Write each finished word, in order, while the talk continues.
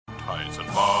Tyson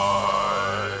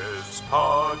Fights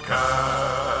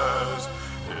Podcast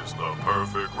is the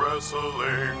perfect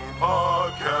wrestling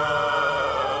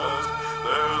podcast.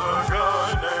 There's a guy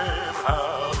named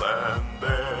Hal and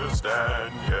there's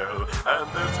Danielle, and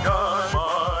this guy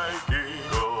Mike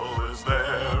Eagle is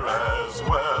there as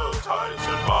well.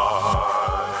 Tyson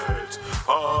Fights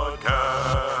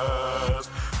Podcast.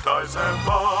 Tyson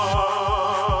Fights.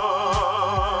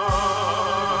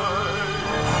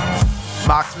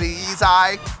 Moxley's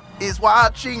eye is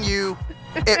watching you.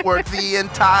 It worked the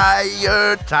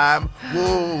entire time.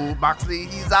 Whoa,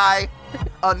 Moxley's eye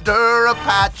under a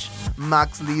patch.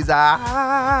 Moxley's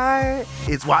eye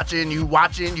is watching you,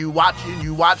 watching you, watching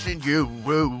you, watching you.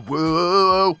 Whoa,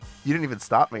 whoa. You didn't even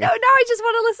stop me. No, I just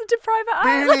want to listen to Private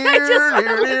Eye. I just want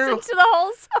to listen to the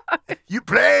whole song. You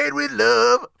played with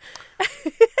love.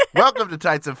 Welcome to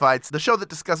Tights and Fights, the show that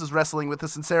discusses wrestling with the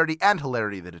sincerity and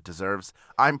hilarity that it deserves.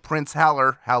 I'm Prince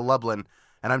Haller, Hal Lublin,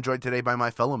 and I'm joined today by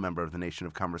my fellow member of the Nation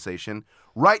of Conversation,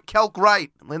 Right Kelk Right,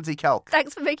 Lindsay Kelk.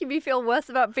 Thanks for making me feel worse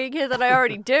about being here than I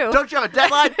already do. Don't you have a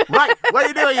deadline? Right, what are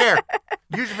you doing here?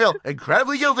 You should feel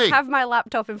incredibly guilty. Have my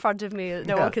laptop in front of me that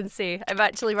no one can see. I'm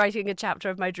actually writing a chapter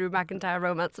of my Drew McIntyre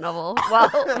romance novel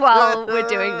while we're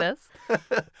doing this.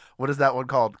 What is that one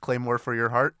called? Claymore for Your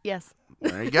Heart? Yes.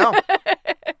 There you go.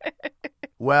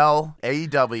 Well,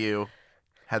 AEW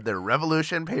had their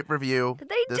Revolution pay-per-view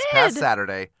this past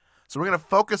Saturday. So we're going to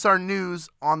focus our news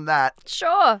on that.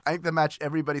 Sure. I think the match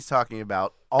everybody's talking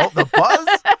about. All the buzz,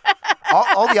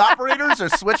 all the operators are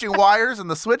switching wires in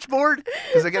the switchboard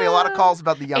because they're getting a lot of calls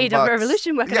about the Young Bucks. AEW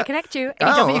Revolution, where can I connect you?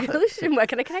 AEW Revolution, where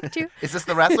can I connect you? Is this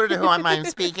the wrestler to whom I'm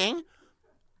speaking?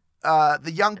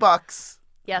 The Young Bucks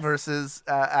Yes. versus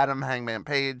Adam Hangman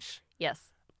Page Yes.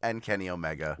 and Kenny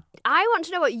Omega. I want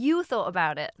to know what you thought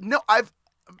about it. No,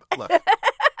 look.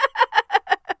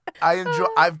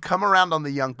 I've come around on the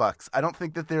Young Bucks. I don't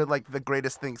think that they're like the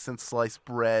greatest thing since sliced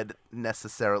bread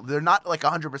necessarily. They're not like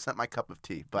 100% my cup of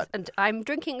tea, but And I'm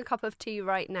drinking a cup of tea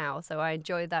right now, so I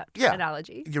enjoy that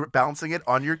analogy. You're balancing it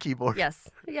on your keyboard. Yes.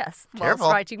 Whilst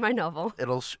Careful. writing my novel.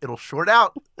 It'll short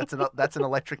out. That's an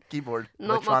electric keyboard.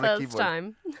 Not electronic my first keyboard.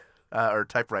 time. Or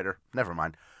typewriter. Never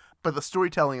mind. But the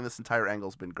storytelling in this entire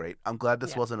angle's been great. I'm glad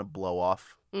this wasn't a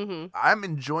blow-off. Mm-hmm. I'm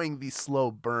enjoying the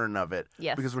slow burn of it.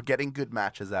 Yes. Because we're getting good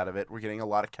matches out of it. We're getting a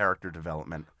lot of character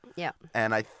development. Yeah.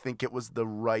 And I think it was the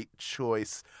right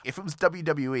choice. If it was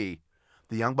WWE,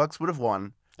 the Young Bucks would have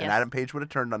won, and Yes. Adam Page would have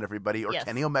turned on everybody, or Yes.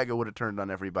 Kenny Omega would have turned on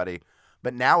everybody.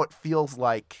 But now it feels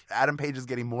like Adam Page is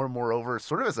getting more and more over,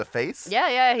 sort of as a face. Yeah,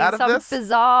 out he's of some this.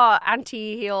 bizarre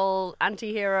anti-heel,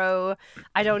 anti-hero.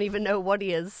 I don't even know what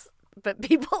he is, but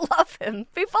people love him.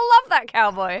 People love that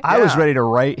cowboy. I was Yeah. ready to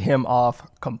write him off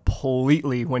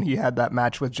completely when he had that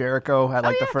match with Jericho. At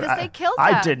like the first, 'cause they killed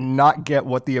I that. did not get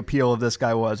what the appeal of this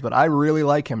guy was, but I really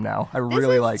like him now. I This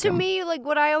really is, like to him. me, like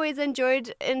what I always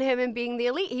enjoyed in him and being the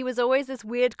Elite. He was always this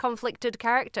weird, conflicted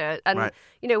character. And, Right.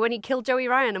 when he killed Joey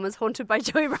Ryan and was haunted by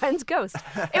Joey Ryan's ghost,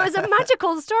 it was a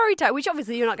magical storytelling, which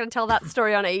obviously you're not going to tell that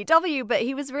story on AEW, but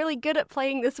he was really good at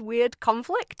playing this weird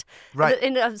conflict Right.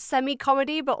 in a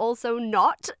semi-comedy, but also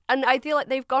not. And I feel like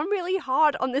they've gone really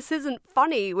hard on this isn't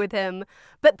funny with him,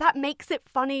 but that makes it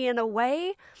funny in a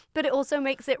way, but it also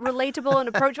makes it relatable and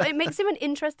approachable. It makes him an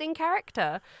interesting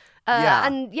character. Yeah.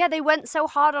 And they went so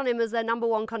hard on him as their number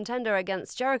one contender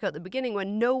against Jericho at the beginning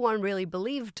when no one really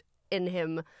believed in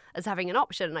him as having an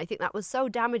option. And I think that was so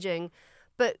damaging.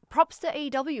 But props to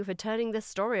AEW for turning this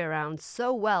story around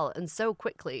so well and so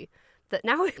quickly that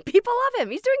now people love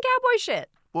him. He's doing cowboy shit.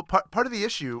 Well, part of the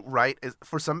issue, right, is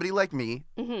for somebody like me,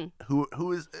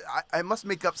 who is, I must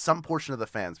make up some portion of the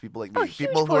fans, people like me, Oh, huge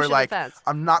people who are portion of the like, fans.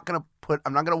 I'm not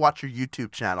gonna watch your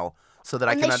YouTube channel so that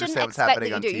I And can they shouldn't understand what's expect happening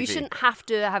that on you do. TV. You shouldn't have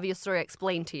to have your story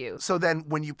explained to you. So then,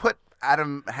 when you put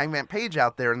Adam Hangman Page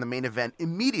out there in the main event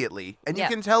immediately, and you Yeah.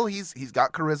 can tell he's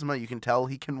got charisma, you can tell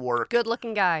he can work. Good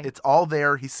looking guy. It's all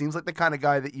there. He seems like the kind of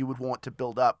guy that you would want to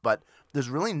build up, but there's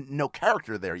really no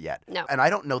character there yet. No. And I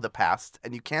don't know the past,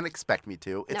 and you can't expect me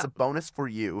to. It's No. a bonus for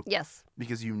you. Yes.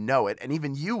 Because you know it, and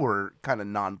even you were kind of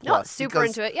nonplussed. Not super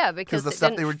into it, because the it stuff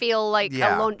didn't they were- feel like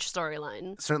Yeah. a launch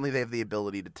storyline. Certainly, they have the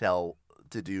ability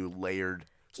to do layered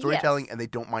storytelling, and they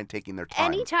don't mind taking their time.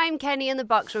 Anytime Kenny and the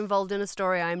Bucks are involved in a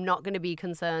story, I'm not going to be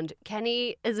concerned.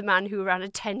 Kenny is a man who ran a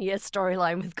 10-year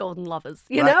storyline with Golden Lovers.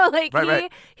 You Right. know, like Right.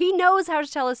 he knows how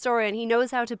to tell a story and he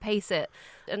knows how to pace it.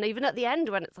 And even at the end,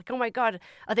 when it's like, oh my God,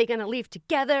 are they going to leave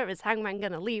together? Is Hangman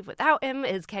going to leave without him?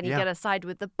 Is Kenny Yeah. going to side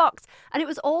with the Bucks? And it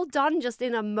was all done just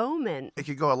in a moment. It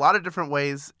could go a lot of different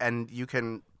ways, and you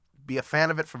can be a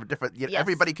fan of it from a different. Yes.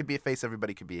 Everybody could be a face,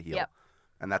 everybody could be a heel. Yep.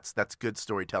 And that's good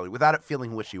storytelling without it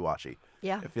feeling wishy-washy.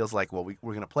 Yeah. It feels like, well,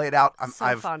 we're going to play it out.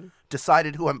 I've fun.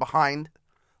 decided who I'm behind.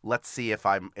 Let's see if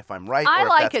I'm right. I or if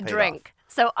like that's a paid drink.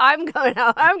 So I'm going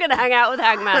to hang out with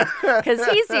Hangman because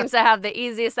he seems to have the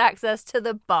easiest access to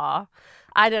the bar.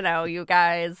 I don't know, you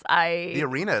guys. The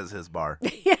arena is his bar.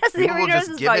 Yes, the People will arena is just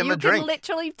his give bar. him You a can drink.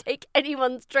 literally take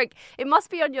anyone's drink. It must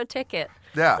be on your ticket.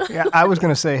 Yeah. Yeah, I was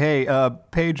going to say, hey,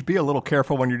 Paige, be a little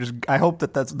careful when you're just. I hope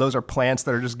those are plants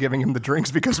that are just giving him the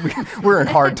drinks because we're in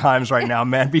hard times right now,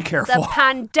 man. Be It's careful. a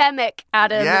pandemic,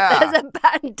 Adam. Yeah. There's a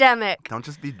pandemic. Don't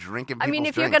just be drinking I people's mean,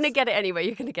 if you're drinks. going to get it anyway,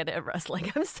 you're going to get it at wrestling.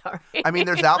 I'm sorry. I mean,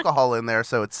 there's alcohol in there,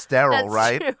 so it's sterile, That's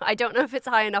right? true. I don't know if it's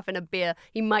high enough in a beer.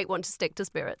 He might want to stick to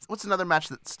spirits. What's another match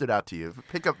that stood out to you?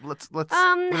 Pick up. Let's. We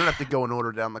don't have to go in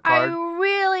order down the I card.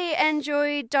 really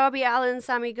enjoyed Darby Allin,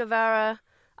 Sammy Guevara.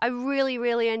 I really,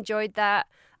 really enjoyed that.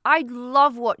 I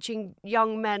love watching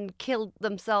young men kill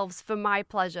themselves for my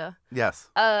pleasure. Yes.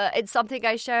 It's something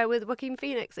I share with Joaquin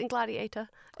Phoenix in Gladiator.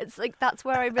 It's like that's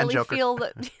where I really Joker. feel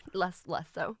that less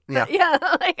so. Yeah. But yeah,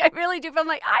 like I really do. I'm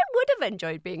like I would have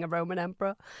enjoyed being a Roman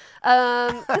emperor,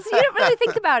 because you don't really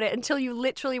think about it until you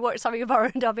literally watch Sammy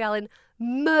Guevara and Darby Allin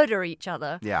murder each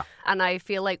other. Yeah. And I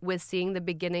feel like we're seeing the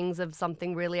beginnings of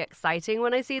something really exciting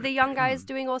when I see the young guys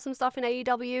doing awesome stuff in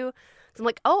AEW. So I'm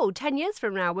like, 10 years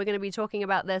from now, we're going to be talking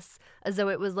about this as though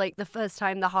it was like the first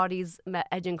time the Hardys met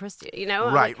Edge and Christian, you know?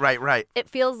 I'm Right. like, Right. It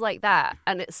feels like that.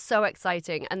 And it's so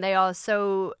exciting. And they are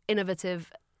so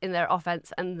innovative in their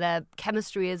offense and their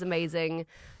chemistry is amazing.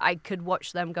 I could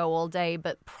watch them go all day,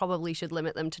 but probably should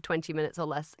limit them to 20 minutes or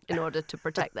less in order to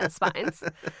protect their spines.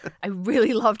 I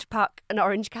really loved Pac and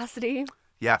Orange Cassidy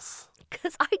Yes.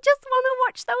 because I just want to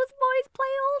watch those boys play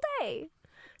all day.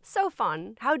 So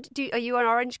fun. Are you an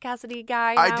Orange Cassidy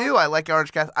guy now? I do. I like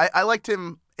Orange Cassidy. I liked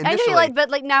him I know initially. you like, but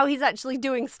like now he's actually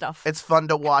doing stuff. It's fun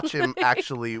to watch him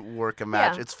actually work a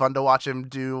match. Yeah. It's fun to watch him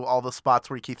do all the spots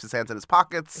where he keeps his hands in his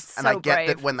pockets. And I So get brave.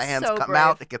 that when the hands So come brave.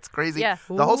 out, it gets crazy. Yeah.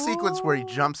 The whole sequence where he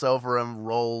jumps over him,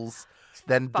 rolls,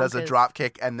 then does a Bonkers. drop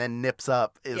kick, and then nips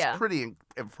up is Yeah. pretty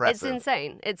impressive. It's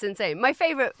insane. It's insane. My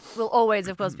favorite will always,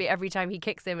 of course, be every time he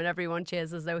kicks him and everyone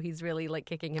cheers as though he's really like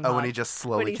kicking him Oh, hard. when he just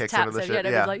slowly When he kicks him in taps the shit.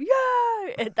 and Yeah. he's like,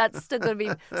 yay! That's still going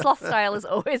to be, Sloth Style is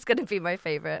always going to be my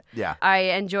favorite. Yeah. I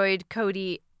enjoyed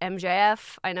Cody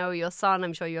MJF. I know your son.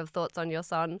 I'm sure you have thoughts on your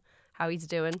son, how he's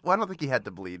doing. Well, I don't think he had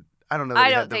to bleed. I don't know that I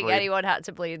he don't had to think bleed. anyone had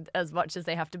to bleed as much as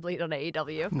they have to bleed on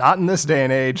AEW. Not in this day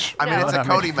and age. I mean, No. it's a I mean-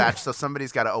 Cody match, so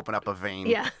somebody's got to open up a vein.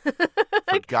 Yeah.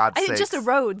 For God's I sake. think just a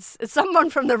Rhodes. Someone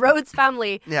from the Rhodes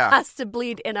family Yeah. has to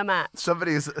bleed in a match.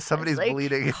 Somebody's It's like,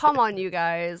 bleeding. Come on, you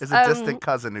guys. It's a distant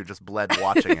cousin who just bled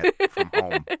watching it from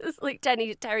home. It's like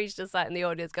Terry's just sat in the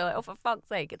audience going, oh, for fuck's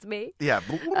sake, it's me. Yeah.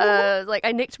 Like,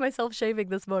 I nicked myself shaving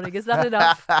this morning. Is that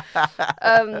enough?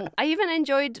 I even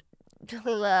enjoyed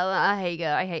Hager.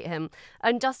 I hate him.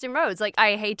 And Dustin Rhodes. Like,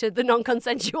 I hated the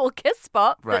non-consensual kiss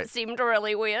spot Right. that seemed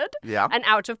really weird Yeah. and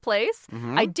out of place.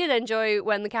 Mhm. I did enjoy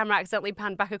when the camera accidentally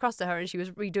panned back across to her and she was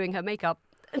redoing her makeup.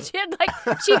 And she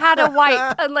had a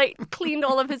wipe and like cleaned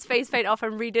all of his face paint off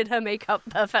and redid her makeup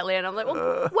perfectly. And I'm like,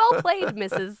 well played,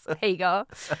 Mrs. Hager.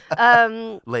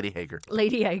 Lady Hager.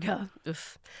 Lady Hager.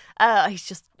 Oof.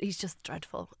 He's just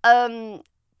dreadful.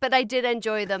 But I did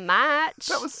enjoy the match.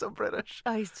 That was so British.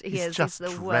 Oh, He's he's just the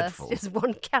dreadful. worst.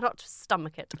 One cannot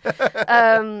stomach it.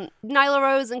 Nyla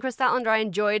Rose and Chris Statlander, I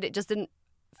enjoyed. It just didn't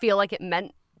feel like it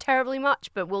meant terribly much,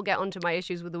 but we'll get onto my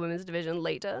issues with the women's division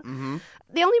later. Mm-hmm.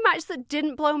 The only match that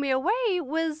didn't blow me away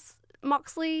was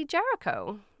Moxley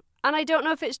Jericho. And I don't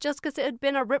know if it's just because it had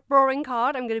been a rip-roaring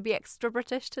card. I'm going to be extra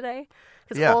British today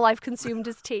because Yeah. all I've consumed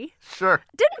is tea. Sure.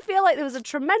 Didn't feel like there was a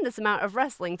tremendous amount of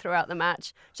wrestling throughout the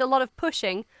match. Just a lot of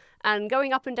pushing and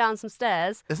going up and down some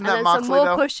stairs. Isn't and that then Moxley, some more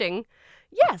though? pushing.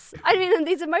 Yes. I mean, and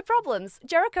these are my problems.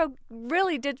 Jericho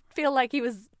really did feel like he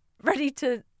was ready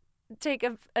to take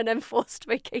an enforced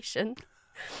vacation.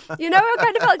 You know, I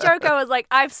kind of felt Jericho was like,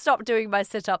 I've stopped doing my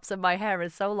sit-ups and my hair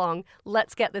is so long.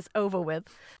 Let's get this over with.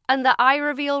 And the eye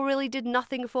reveal really did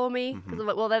nothing for me. Because I'm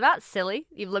like, well, then that's silly.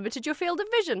 You've limited your field of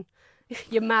vision.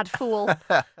 You mad fool.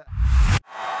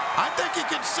 I think he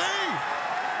can see.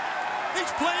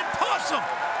 He's playing possum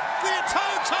the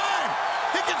entire time.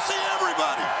 He can see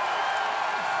everybody.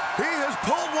 He has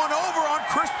pulled one over on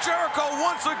Chris Jericho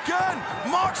once again.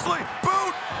 Moxley,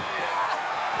 boot.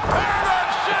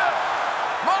 Paradise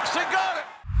shift. Moxley got it.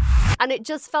 And it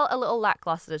just felt a little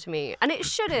lackluster to me. And it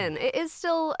shouldn't. It is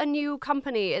still a new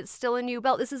company. It's still a new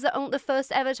belt. This is the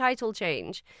first ever title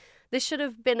change. This should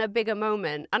have been a bigger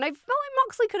moment. And I felt like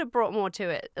Moxley could have brought more to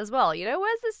it as well. You know,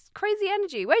 where's this crazy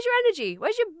energy? Where's your energy?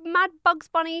 Where's your mad Bugs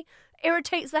Bunny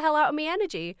irritates the hell out of me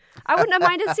energy. I wouldn't have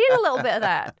minded seeing a little bit of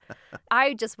that.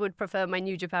 I just would prefer my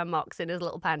New Japan Mox in his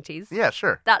little panties. Yeah,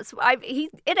 sure.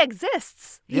 It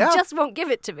exists. He Yeah. just won't give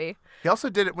it to me. He also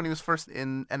did it when he was first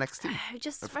in NXT.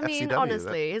 Just, Or I mean, FCW,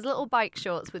 honestly, his little bike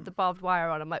shorts with the barbed wire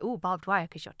on. I'm like, ooh, barbed wire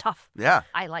because you're tough. Yeah.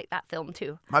 I like that film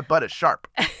too. My butt is sharp.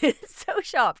 It's so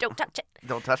sharp. Don't touch it.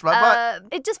 Don't touch my butt.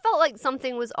 It just felt like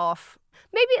something was off.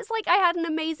 Maybe it's like I had an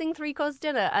amazing 3-course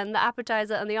dinner and the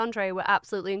appetizer and the entree were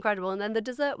absolutely incredible, and then the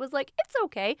dessert was like, it's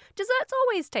okay. Dessert's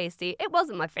always tasty. It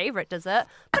wasn't my favorite dessert,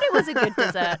 but it was a good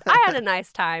dessert. I had a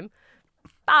nice time.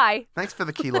 Bye. Thanks for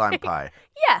the key lime pie.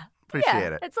 Yeah.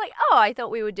 Appreciate it. It's like, oh, I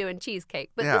thought we were doing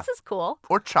cheesecake, but Yeah. this is cool.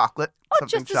 Or chocolate. Or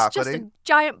Something just chocolatey. a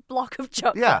giant block of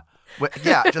chocolate. Yeah.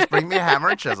 Yeah, just bring me a hammer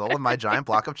and chisel and my giant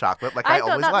block of chocolate like I thought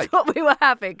always that's like. what we were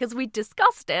having because we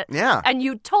discussed it. Yeah. And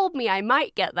you told me I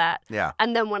might get that. Yeah.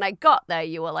 And then when I got there,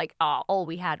 you were like, oh, all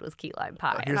we had was key lime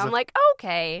pie. And here's I'm a- like,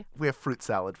 okay. We have fruit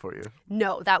salad for you.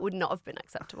 No, that would not have been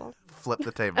acceptable. Flip the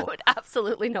That table. would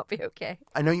absolutely not be okay.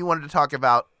 I know you wanted to talk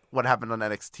about what happened on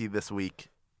NXT this week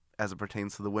as it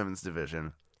pertains to the women's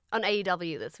division. On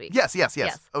AEW this week. Yes. Yes.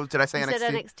 Oh, did I say You NXT?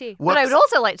 said NXT. Whoops. But I would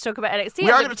also like to talk about NXT We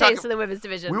are as it gonna pertains talk- to the women's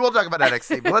division. We will talk about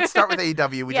NXT, but let's start with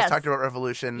AEW. We Yes. just talked about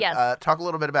Revolution. Yes. Talk a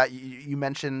little bit about, you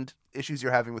mentioned issues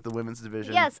you're having with the women's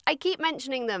division. Yes, I keep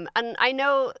mentioning them, and I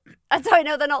know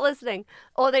they're not listening,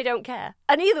 or they don't care.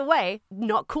 And either way,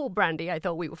 not cool, Brandy. I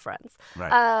thought we were friends. Right.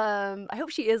 I hope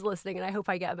she is listening, and I hope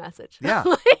I get a message. Yeah.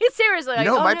 Like, seriously. You like,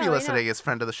 know who oh, might no, be I know. listening is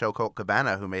friend of the show, Colt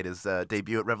Cabana, who made his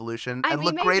debut at Revolution I and mean,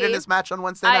 looked great in maybe. his match on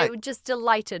Wednesday night. I'm just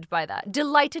delighted by that.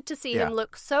 Delighted to see Yeah. him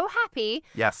look so happy.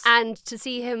 Yes. And to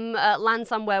see him land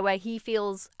somewhere where he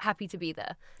feels happy to be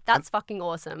there. That's fucking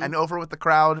awesome. And over with the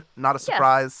crowd, not a Yes,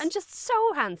 surprise. and just so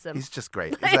handsome. He's just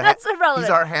great. That's irrelevant. He's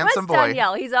our handsome Where's boy.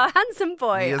 Danielle? He's our handsome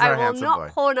boy. He is I our will handsome not boy.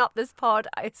 horn up this pod.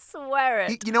 I swear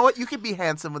it. You know what? You can be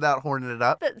handsome without horning it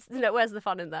up. But where's the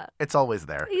fun in that? It's always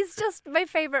there. He's just my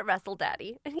favorite wrestle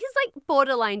daddy. And he's like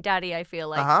borderline daddy, I feel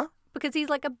like. Uh-huh. Because he's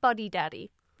like a buddy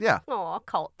daddy. Yeah. Aw,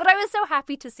 Colt. But I was so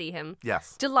happy to see him.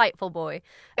 Yes. Delightful boy.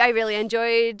 I really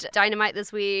enjoyed Dynamite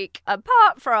this week,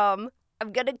 apart from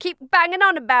I'm going to keep banging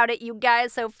on about it, you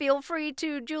guys, so feel free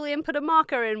to, Julian, put a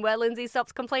marker in where Lindsay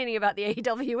stops complaining about the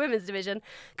AEW women's division.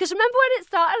 Because remember when it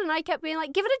started and I kept being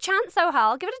like, give it a chance, though,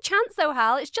 Hal. Give it a chance, though,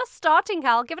 Hal. It's just starting,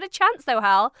 Hal. Give it a chance, though,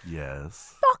 Hal.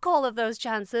 Yes. Fuck all of those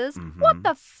chances. What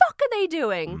the fuck are they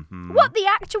doing? What the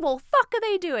actual fuck are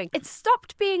they doing? It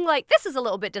stopped being like, this is a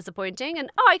little bit disappointing, and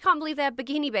oh, I can't believe they have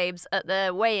bikini babes at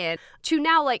the weigh-in, to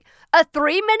now like, a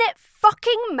 3-minute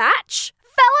fucking match,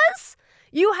 fellas?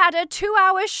 You had a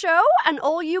 2-hour show and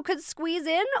all you could squeeze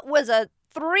in was a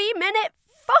 3-minute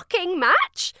fucking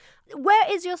match? Where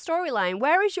is your storyline?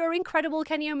 Where is your incredible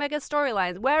Kenny Omega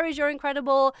storyline? Where is your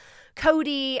incredible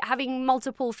Cody having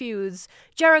multiple feuds?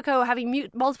 Jericho having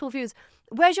multiple feuds?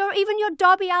 Where's even your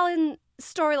Darby Allin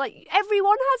storyline?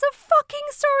 Everyone has a fucking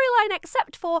storyline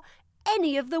except for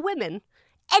any of the women.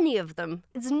 Any of them.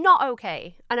 It's not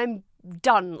okay. And I'm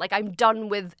done. Like, I'm done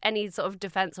with any sort of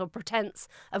defense or pretense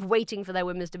of waiting for their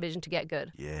women's division to get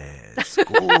good. Yes,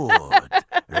 good.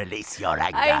 Release your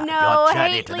anger. I know, Your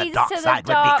journey hate to the leads dark to the side will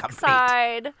be dark complete.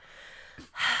 side.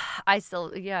 I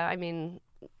still, I mean,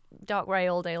 dark gray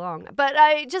all day long. But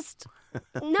I just,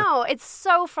 no, it's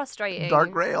so frustrating. Dark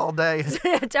gray all day.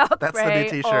 Dark That's the gray new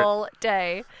t-shirt. all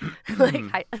day. Like,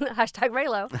 hashtag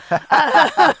Raylo.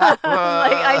 Like,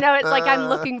 I know it's like I'm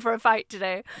looking for a fight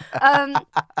today.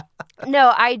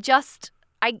 No, I just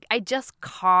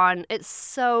can't. It's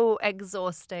so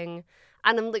exhausting.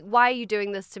 And I'm like, why are you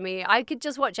doing this to me? I could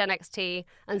just watch NXT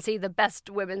and see the best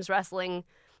women's wrestling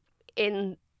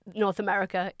in North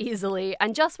America easily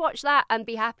and just watch that and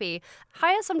be happy.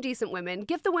 Hire some decent women.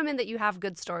 Give the women that you have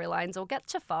good storylines or get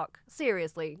to fuck.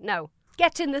 Seriously, no.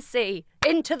 Get in the sea.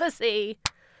 Into the sea.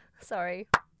 Sorry.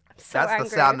 I'm so That's angry.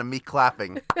 the sound of me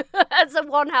clapping. That's a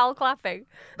one howl clapping.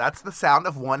 That's the sound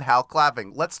of one Hal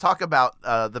clapping. Let's talk about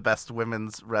the best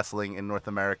women's wrestling in North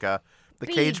America. The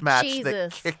cage match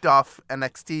that Jesus. kicked off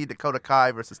NXT, Dakota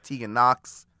Kai versus Tegan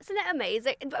Nox. Isn't it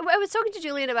amazing? I was talking to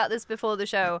Julian about this before the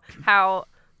show, how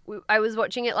I was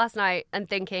watching it last night and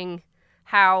thinking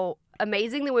how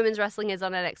amazing the women's wrestling is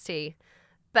on NXT,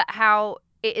 but how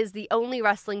it is the only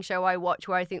wrestling show I watch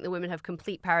where I think the women have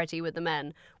complete parity with the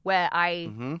men, where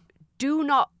I do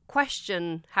not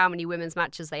question how many women's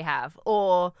matches they have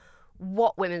or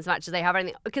what women's matches they have, or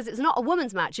anything, because it's not a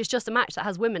women's match, it's just a match that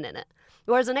has women in it.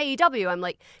 Whereas on AEW, I'm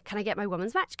like, can I get my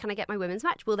women's match? Can I get my women's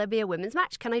match? Will there be a women's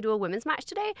match? Can I do a women's match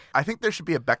today? I think there should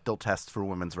be a Bechdel test for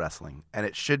women's wrestling, and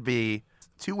it should be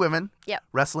 2 women Yep.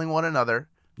 wrestling one another,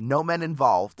 no men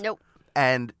involved. Nope.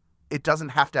 And it doesn't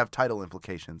have to have title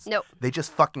implications. Nope. They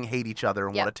just fucking hate each other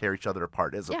and Yep. want to tear each other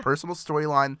apart. It's a Yeah. personal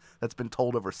storyline that's been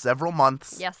told over several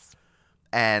months. Yes.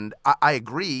 And I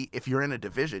agree, if you're in a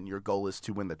division, your goal is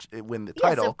to win the Yes,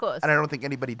 title. of course. And I don't think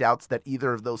anybody doubts that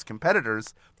either of those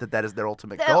competitors, that is their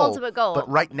ultimate Their goal. ultimate goal. But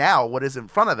right now, what is in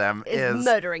front of them Is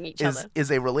murdering each other.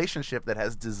 is a relationship that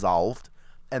has dissolved,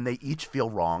 and they each feel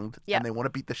wronged, Yep. and they want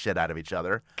to beat the shit out of each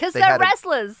other. Because They they're had a-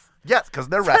 wrestlers. Yes, because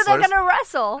they're So wrestlers. they're going to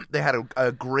wrestle. They had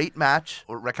a great match.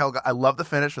 I love the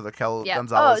finish with Raquel Yeah.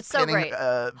 Gonzalez Oh, it's so pinning.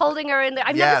 great. Holding her in there.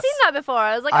 I've yes. never seen that before.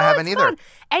 I was like, I oh, haven't it's either. fun.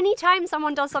 Anytime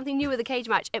someone does something new with a cage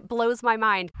match, it blows my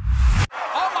mind.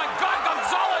 Oh my God,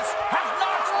 Gonzalez has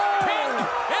knocked pinned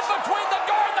in between the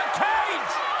door and the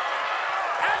cage.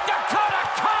 And Dakota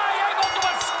Kai able to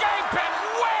escape and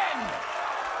win.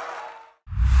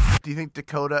 Do you think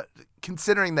Dakota,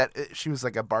 considering that she was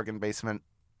like a bargain basement,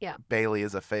 Yeah. Bailey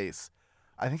is a face,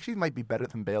 I think she might be better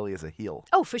than Bailey as a heel.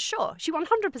 Oh, for sure. She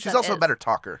 100% She's also is. a better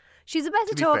talker. She's a better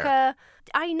to be fair. talker.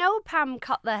 I know Pam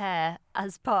cut the hair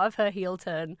as part of her heel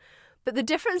turn, but the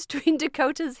difference between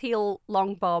Dakota's heel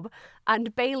long bob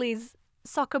and Bailey's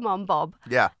soccer mom bob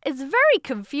Yeah. is very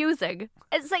confusing.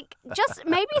 It's like, just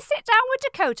maybe sit down with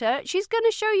Dakota. She's going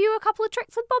to show you a couple of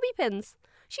tricks with bobby pins.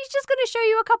 She's just going to show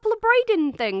you a couple of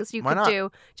braiding things you Why could not?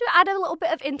 do to add a little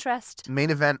bit of interest. Main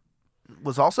event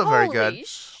was also very Holy good.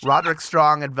 shit. Roderick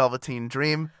Strong and Velveteen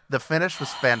Dream. The finish was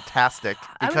fantastic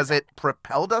because it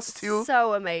propelled us to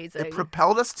So amazing. it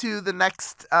propelled us to the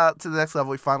next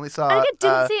level. We finally saw. I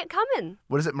didn't see it coming.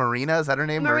 What is it? Marina? Is that her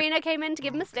name? Marina came in to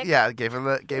give him a stick. Yeah, gave him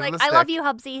the Like, stick. I love you,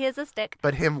 Hubsy. Here's a stick.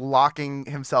 But him locking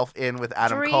himself in with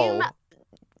Adam Dream Cole.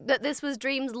 that this was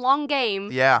Dream's long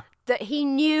game. Yeah. That he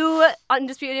knew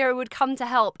Undisputed Era would come to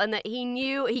help, and that he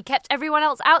knew he kept everyone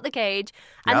else out the cage.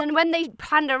 And Yep. then when they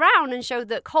panned around and showed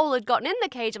that Cole had gotten in the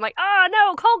cage, I'm like, oh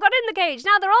no, Cole got in the cage.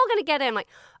 Now they're all going to get in. Like,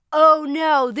 oh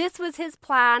no, this was his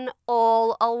plan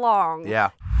all along.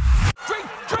 Yeah. Dream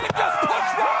just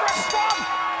pushed Roderick Strong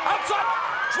outside.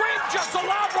 Dream just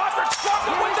allowed Roderick Strong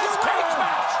to win this cage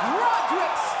match.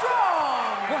 Roderick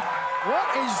Strong! What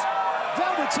is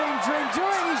Velveteen Dream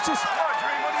doing? He's just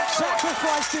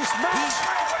sacrificed this match.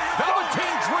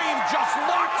 Velveteen Dream just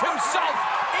locked himself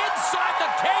inside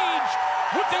the cage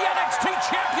with the NXT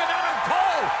champion Adam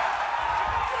Cole.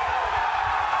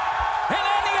 In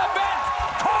any event,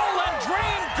 Cole and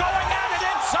Dream going at it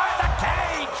inside the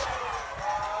cage.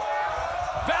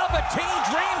 Velveteen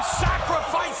Dream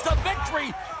sacrificed the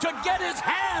victory to get his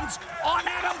hands on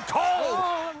Adam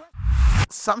Cole.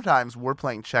 Sometimes we're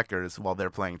playing checkers while they're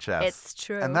playing chess. It's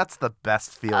true. And that's the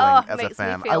best feeling Oh, as a makes me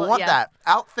fan. feel I it, want yeah. that.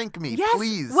 Outthink me, Yes,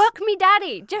 please. work me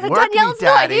daddy. me, Danielle's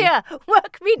daddy. not here.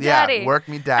 Work me daddy. Yeah, work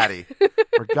me daddy.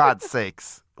 For God's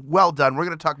sakes. Well done. We're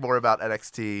going to talk more about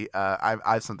NXT. I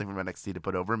have something from NXT to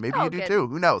put over. Maybe Oh, you do good. too.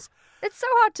 Who knows? It's so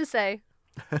hard to say.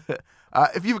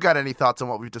 If you've got any thoughts on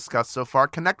what we've discussed so far,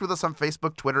 connect with us on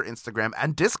Facebook, Twitter, Instagram,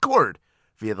 and Discord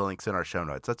via the links in our show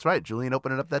notes. That's right. Julian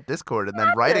opening up that Discord and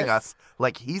then writing us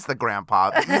like he's the grandpa,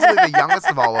 easily the youngest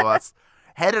of all of us.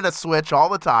 Head in a switch all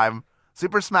the time.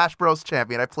 Super Smash Bros.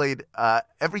 Champion. I played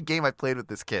every game I played with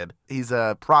this kid. He's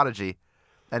a prodigy.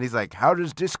 And he's like, how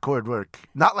does Discord work?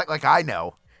 Not like I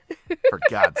know. For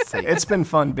God's sake. It's been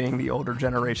fun being the older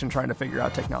generation trying to figure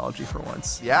out technology for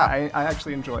once. Yeah. I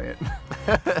actually enjoy it.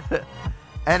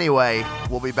 Anyway,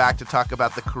 we'll be back to talk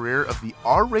about the career of the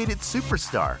R-rated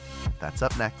superstar. That's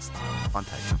up next on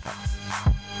Tights and Fights.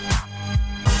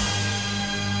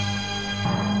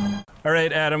 All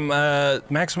right, Adam,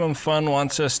 Maximum Fun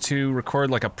wants us to record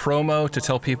like a promo to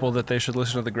tell people that they should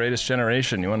listen to The Greatest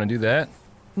Generation. You want to do that?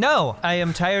 No, I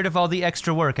am tired of all the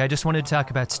extra work. I just wanted to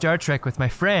talk about Star Trek with my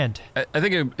friend. I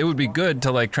think it would be good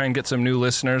to like try and get some new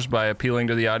listeners by appealing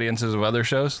to the audiences of other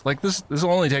shows. Like this will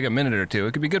only take a minute or two.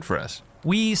 It could be good for us.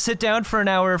 We sit down for an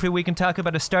hour every week and talk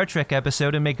about a Star Trek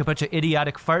episode and make a bunch of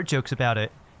idiotic fart jokes about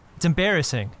it. It's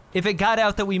embarrassing. If it got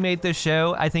out that we made this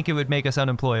show, I think it would make us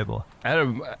unemployable.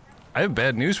 Adam, I have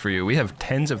bad news for you. We have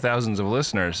tens of thousands of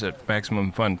listeners at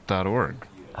MaximumFun.org.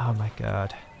 Oh my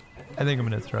god. I think I'm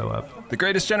gonna throw up. The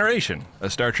Greatest Generation, a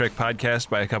Star Trek podcast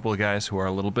by a couple of guys who are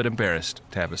a little bit embarrassed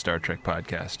to have a Star Trek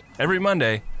podcast. Every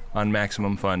Monday on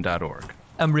MaximumFun.org.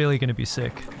 I'm really gonna be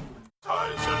sick.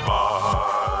 Tights and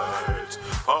Fights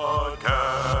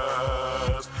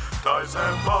Podcast. Tights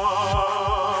and Fights.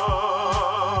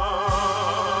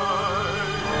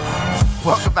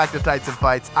 Welcome back to Tights and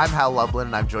Fights. I'm Hal Lublin,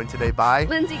 and I'm joined today by...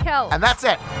 Lindsay Kell. And that's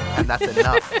it. And that's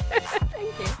enough.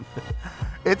 Thank you.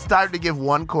 It's time to give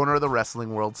one corner of the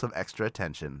wrestling world some extra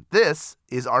attention. This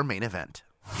is our main event.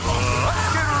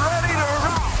 Let's get ready to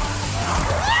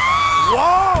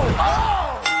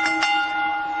rock.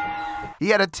 He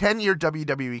had a 10-year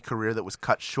WWE career that was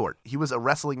cut short. He was a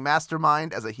wrestling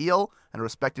mastermind as a heel and a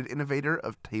respected innovator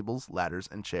of tables, ladders,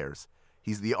 and chairs.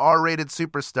 He's the R-rated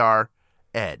superstar,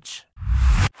 Edge.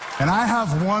 And I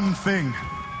have one thing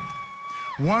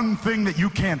that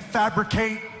you can't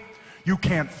fabricate, you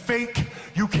can't fake,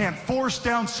 you can't force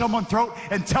down someone's throat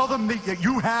and tell them that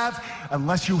you have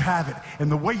unless you have it.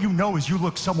 And the way you know is you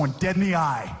look someone dead in the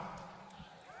eye.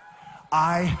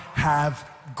 I have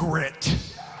grit.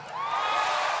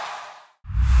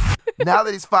 Now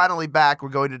that he's finally back, we're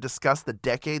going to discuss the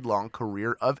decade-long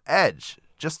career of Edge.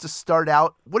 Just to start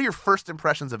out, what are your first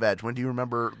impressions of Edge? When do you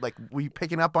remember, like, were you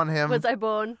picking up on him? Was I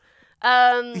born?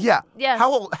 Yeah. Yes.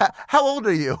 How old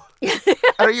are you?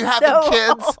 Are you having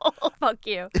kids? Old. Fuck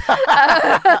you.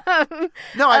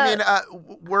 No, I mean,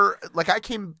 I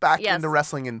came back Yes. into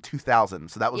wrestling in 2000,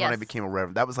 so that was when I Yes. became aware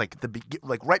of it. That was like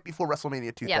right before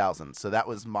WrestleMania 2000, so that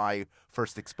was my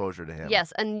first exposure to him.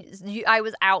 Yes, and I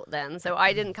was out then, so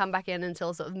I didn't come back in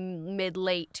until sort of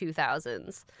mid-late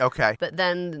 2000s. Okay. But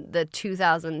then the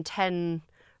 2010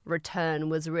 return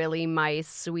was really my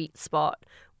sweet spot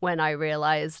when I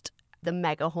realized the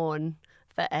mega horn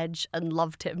for Edge and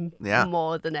loved him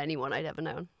more than anyone I'd ever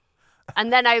known.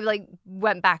 And then I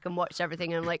went back and watched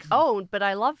everything and I'm like, oh, but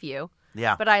I love you.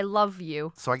 Yeah. But I love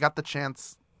you. So I got the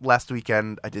chance last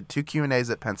weekend. I did 2 Q&As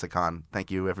at Pensacon.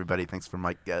 Thank you, everybody. Thanks to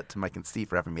Mike and Steve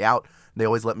for having me out. They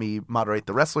always let me moderate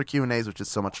the wrestler Q&As, which is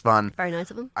so much fun. Very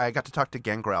nice of them. I got to talk to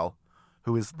Gangrel,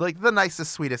 who is like the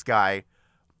nicest, sweetest guy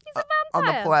He's a on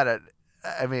the vampire. planet.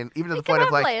 I mean, even to He the can point of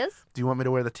have like, layers. do you want me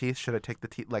to wear the teeth? Should I take the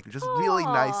teeth? Like, just really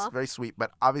nice, Aw. very sweet,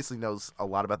 but obviously knows a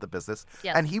lot about the business.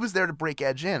 Yes. And he was there to break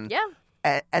Edge in. Yeah.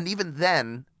 And even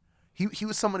then, he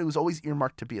was someone who was always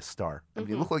earmarked to be a star. I mean,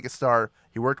 he looked like a star.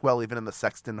 He worked well even in the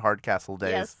Sexton Hardcastle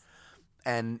days. Yes.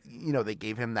 And, you know, they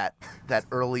gave him that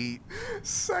early...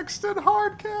 Sexton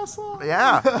Hardcastle.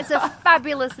 Yeah. It's a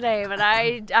fabulous name, and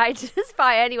I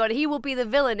defy anyone. He will be the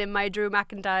villain in my Drew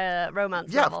McIntyre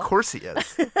romance Yeah, novel. of course he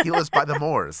is. He lives by the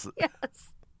moors. Yes.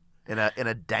 In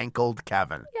a dank old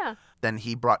cabin. Yeah. Then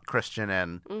he brought Christian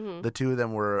in. Mm-hmm. The two of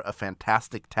them were a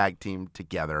fantastic tag team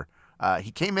together. He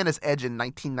came in as Edge in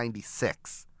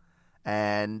 1996,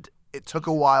 and it took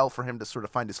a while for him to sort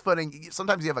of find his footing.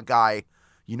 Sometimes you have a guy,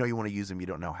 you know you want to use him, you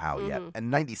don't know how yet. And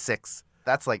 96,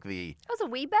 that's like the That was a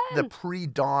wee band. the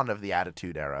pre-dawn of the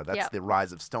Attitude Era. That's Yep. the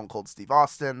rise of Stone Cold Steve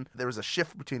Austin. There was a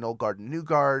shift between Old Guard and New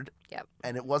Guard. Yep.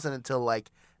 And it wasn't until like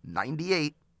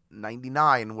 98,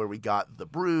 99 where we got The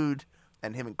Brood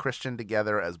and him and Christian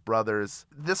together as brothers.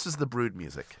 This was the Brood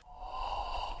music.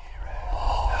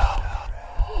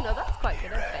 Oh, no, that's quite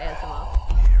good at ASMR.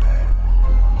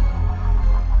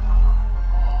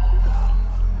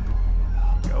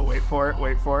 Go, wait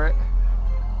for it.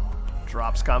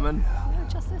 Drop's coming. No,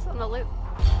 just this on the loop.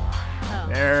 Oh.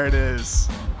 There it is.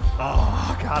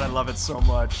 Oh, God, I love it so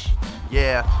much.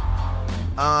 Yeah.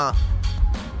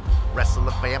 Wrestle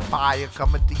a vampire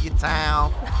coming to your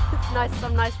town. Nice,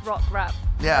 some nice rock rap.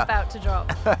 Yeah. About to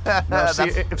drop. No, see,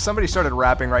 if somebody started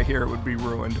rapping right here, it would be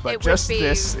ruined. But It would just be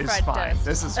this is Fred fine. Durst.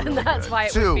 This is really And that's good. why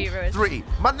it would 2, be ruined. 3.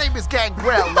 My name is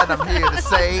Gangrel, and I'm here to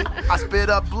say I spit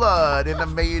up blood in a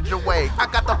major way. I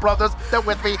got the brothers, they're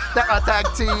with me, they're a tag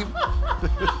team.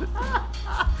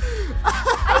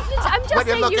 I'm just When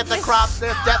you saying look you've at the missed- crops,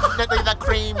 they're definitely the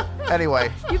cream.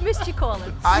 Anyway, You've missed your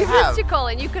calling. I You've have. missed your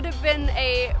calling. You could have been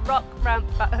a rock rap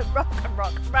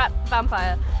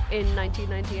vampire in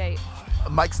 1998.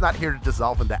 Mike's not here to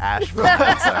dissolve into ash for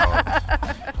that, so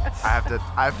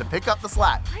I have to pick up the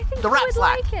slack. I think The you rap would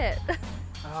slack. like it. Rap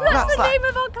That's the slack. name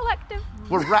of our collective.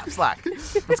 We're rap slack.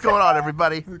 What's going on,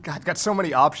 everybody? God, got so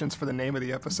many options for the name of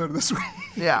the episode this week.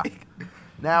 Yeah.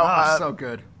 Now, Oh, so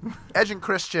good. Edge and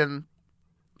Christian,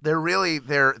 they're really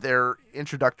their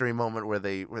introductory moment where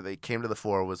they came to the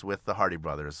fore was with the Hardy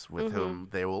Brothers, with whom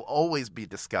they will always be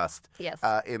discussed. Yes.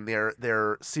 In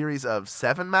their series of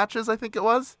 7 matches, I think it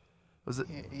was. Was it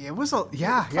It was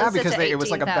yeah, Closer because to it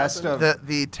was like a best 18,000. of.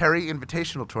 the Terry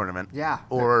Invitational Tournament? Yeah.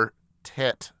 Or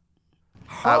TIT,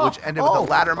 which ended with a Oh,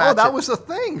 ladder match. Oh, that at- was a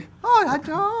thing. Oh, I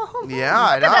don't. Yeah,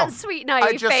 I Look at know. that sweet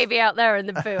naive just- baby out there in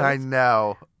the booth. I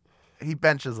know. He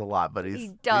benches a lot, but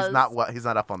he's does. he's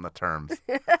not up on the terms.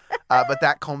 But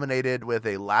that culminated with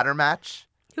a ladder match.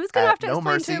 Who's going to have to No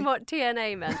explain Mercy. to him what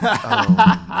TNA meant?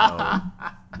 Oh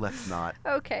no. Let's not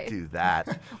Okay. do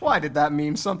that. Why did that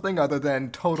mean something other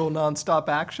than total nonstop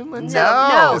action, Lindsay?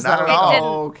 No, Is not that at all. It didn't.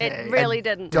 Okay. It really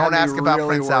didn't. Don't Had me ask about really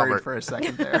Prince worried Albert. for a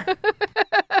second there.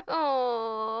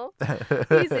 Oh,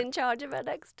 he's in charge of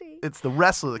NXT. It's the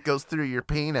wrestler that goes through your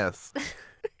penis.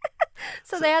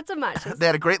 So they had some matches. They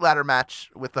had a great ladder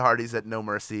match with the Hardys at No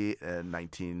Mercy in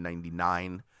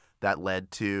 1999. That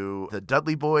led to the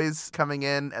Dudley Boys coming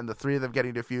in and the three of them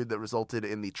getting to a feud that resulted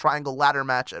in the Triangle Ladder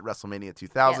match at WrestleMania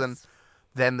 2000. Yes.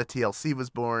 Then the TLC was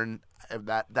born,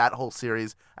 that whole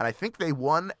series, and I think they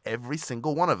won every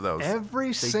single one of those. Every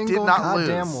They single did not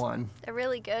goddamn lose. one. They're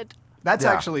really good. That's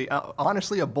Yeah. actually,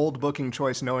 honestly, a bold booking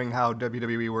choice, knowing how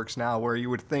WWE works now, where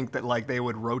you would think that like they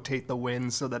would rotate the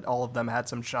wins so that all of them had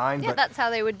some shine. Yeah, but that's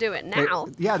how they would do it now.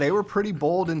 they were pretty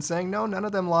bold in saying no, none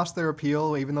of them lost their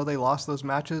appeal, even though they lost those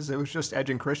matches. It was just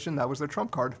Edge and Christian. That was their trump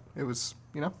card. It was,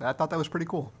 I thought that was pretty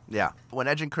cool. Yeah. When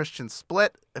Edge and Christian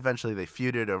split, eventually they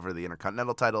feuded over the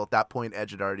Intercontinental title. At that point,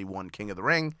 Edge had already won King of the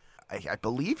Ring. I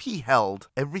believe he held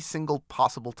every single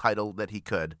possible title that he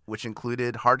could, which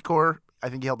included Hardcore. I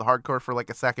think he held the Hardcore for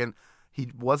like a second. He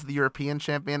was the European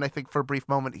champion, I think, for a brief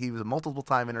moment. He was a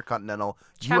multiple-time Intercontinental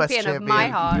US Champion champion. of my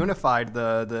heart. Unified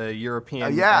the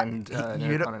European Yeah, and he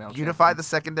Intercontinental unified the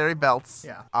secondary belts.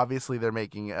 Yeah. Obviously, they're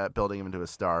building him into a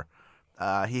star.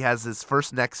 He has his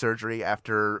first neck surgery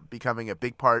after becoming a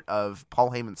big part of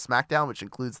Paul Heyman's SmackDown, which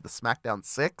includes the SmackDown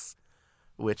 6,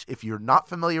 which, if you're not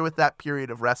familiar with that period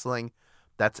of wrestling,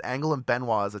 that's Angle and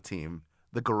Benoit as a team,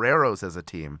 the Guerreros as a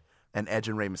team, and Edge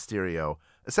and Rey Mysterio,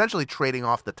 essentially trading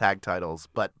off the tag titles,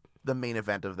 but the main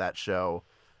event of that show,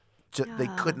 they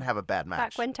couldn't have a bad match.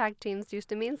 Back when tag teams used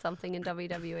to mean something in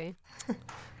WWE.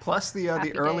 Plus the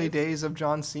Happy early days. days of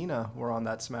John Cena were on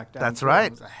that SmackDown. That's too. right.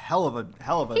 It was a hell of a.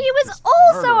 He was just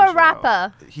also murder a show.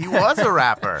 rapper. He was a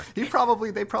rapper. They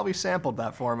probably sampled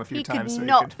that for him a few He times. could so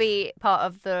not be part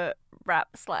of the rap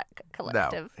Slack No,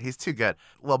 collective. he's too good.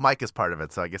 Well, Mike is part of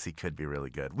it, so I guess he could be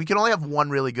really good. We can only have one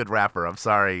really good rapper. I'm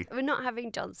sorry. We're not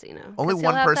having John Cena. Only 'cause he'll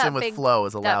one have person that with big- flow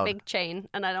is allowed. That big chain,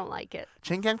 and I don't like it.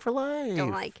 Chain Gang for life.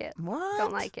 Don't like it. What?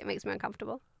 Don't like it. Makes me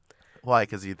uncomfortable. Why?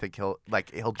 Because you think he'll I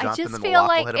jump and just then the feel lock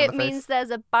like will hit him it in the means there's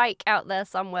a bike out there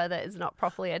somewhere that is not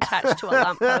properly attached to a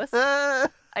lamppost.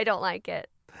 face. I don't like it.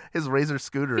 His Razor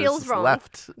scooter Feels is wrong.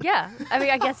 left. Yeah. I mean,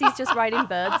 I guess he's just riding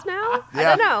birds now. I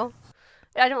Yeah. don't know.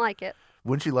 I don't like it.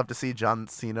 Wouldn't you love to see John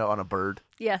Cena on a bird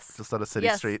Yes. just on a city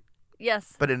Yes. street,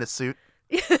 Yes. but in a suit,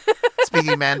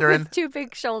 speaking Mandarin, With two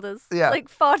big shoulders. Yeah. Like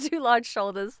far too large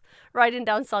shoulders, riding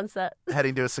down Sunset.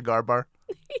 heading to a cigar bar?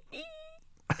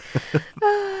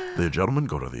 The gentlemen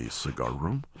go to the cigar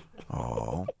room.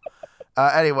 Oh.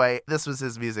 Anyway, this was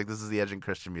his music. This is the Edge and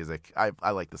Christian music.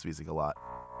 I like this music a lot.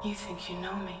 You think you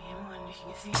know me, you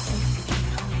think you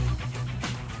know me.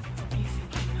 You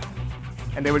think you know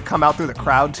me. And they would come out through the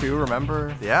crowd too.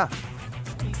 Remember? Yeah.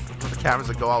 The cameras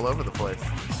would go all over the place.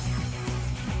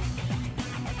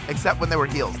 Except when they were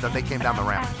heels. Then they came down the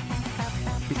ramp.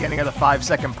 Beginning of the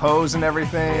 5-second pose and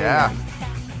everything. Yeah.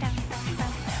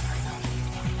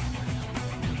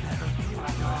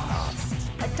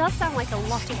 It does sound like a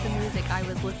lot of the music I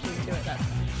was listening to at that time.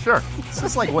 Sure. This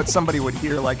is like what somebody would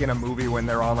hear like in a movie when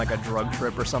they're on like a drug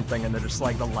trip or something, and they're just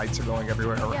like the lights are going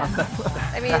everywhere around them.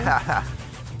 I mean,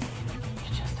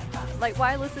 like,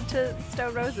 why listen to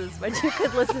Stone Roses when you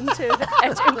could listen to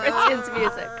Edge and Christian's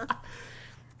music?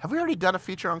 Have we already done a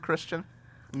feature on Christian?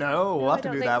 No, we'll I have to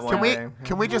don't do think that so. one Can we day.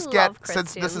 can we I just love get, since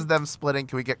Christian. this is them splitting,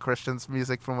 can we get Christian's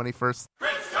music from when he first? It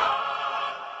was so sad.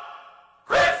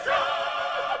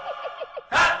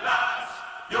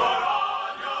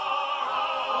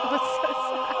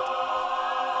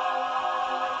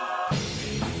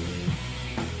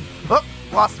 Oh,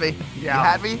 lost me. Yeah. You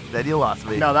had me, then you lost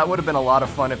me. No, that would have been a lot of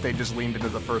fun if they just leaned into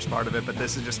the first part of it, but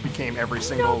this just became every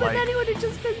single No, but like. then it would have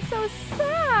just been so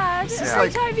sad This is every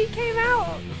like- time he came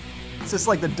out. It's just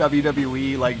like the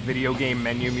WWE like video game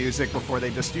menu music before they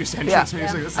just used entrance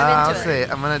music. Yeah. This is- I'm into let's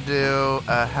see. I'm gonna do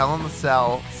Hell in the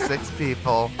Cell, 6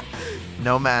 people,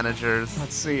 no managers.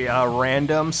 Let's see,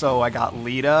 random. So I got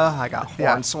Lita, I got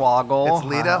Yeah. Hornswoggle. It's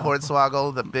Lita,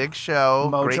 Hornswoggle, The Big Show,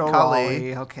 Great Mojo Khali,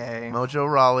 Rawley. Okay. Mojo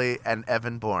Rawley, and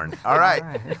Evan Bourne. All right,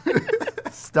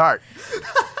 start.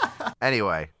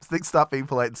 Anyway, things stopped being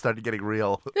polite and started getting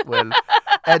real when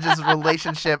Edge's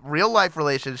real life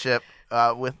relationship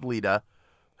with Lita,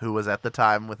 who was at the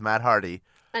time with Matt Hardy,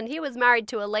 And he was married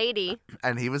to a lady.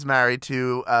 and he was married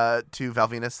to Val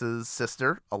Venus's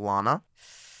sister, Alana.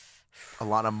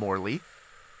 Alana Morley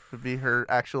would be her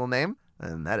actual name.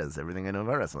 And that is everything I know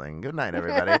about wrestling. Good night,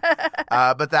 everybody.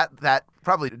 But that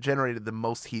probably generated the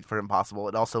most heat for him possible.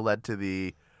 It also led to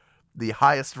the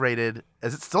highest rated.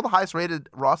 Is it still the highest rated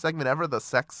Raw segment ever? The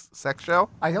sex show.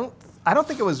 I don't. I don't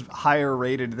think it was higher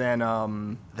rated than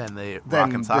the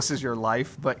Rock and Sock. This Is Your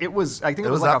Life, but it was. I think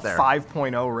it was up like a there.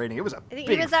 5.0 rating. It was a I think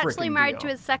big he was actually freaking married deal. to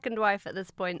his second wife at this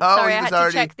point. Oh, Sorry, he I was had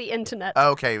already- to check the internet.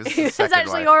 Okay, he was He his was second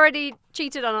actually wife. already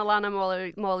cheated on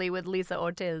Alana Morley with Lisa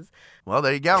Ortiz. Well,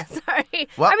 there you go. Sorry.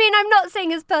 Well- I mean, I'm not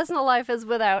saying his personal life is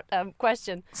without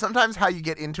question. Sometimes how you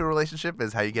get into a relationship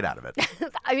is how you get out of it.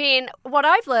 I mean, what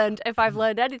I've learned, if I've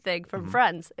learned anything from Mm-hmm.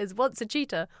 Friends, is once a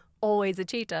cheater, always a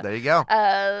cheater. There you go.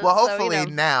 Well, Well, hopefully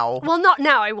now. Well, not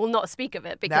now. I will not speak of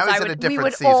it because Now he's in a we different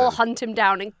would all season. hunt him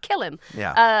down and kill him.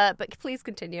 Yeah. But please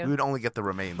continue. We would only get the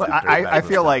remains. But after I that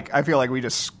feel was like we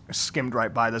just skimmed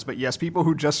right by this. But yes, people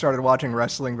who just started watching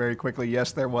wrestling very quickly,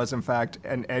 yes, there was in fact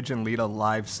an Edge and Lita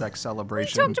live sex We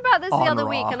celebration. talked about this the on other Raw.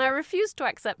 week, and I refused to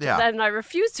accept Yeah. it then, and I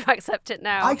refuse to accept it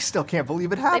now. I still can't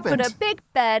believe it They happened. put a big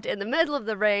bed in the middle of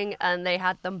the ring, and they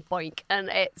had them boink, and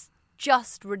it's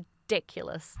just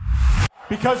ridiculous.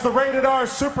 Because the Rated R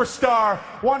superstar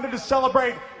wanted to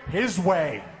celebrate his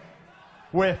way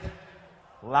with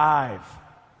live,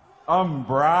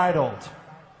 unbridled,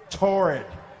 torrid,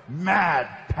 mad,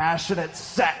 passionate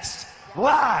sex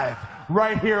live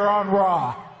right here on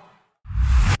Raw.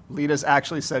 Lita's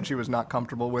actually said she was not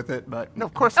comfortable with it, but No,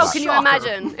 of course Oh, not. can you Shocker.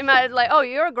 imagine? Imagine, like, oh,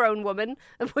 you're a grown woman.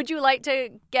 Would you like to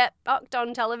get fucked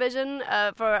on television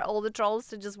for all the trolls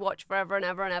to just watch forever and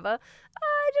ever and ever?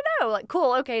 I don't know. Like,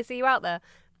 cool, okay, see you out there.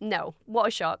 No, what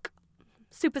a shock.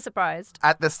 Super surprised.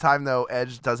 At this time, though,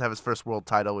 Edge does have his first world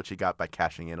title, which he got by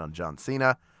cashing in on John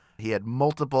Cena. He had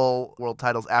multiple world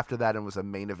titles after that and was a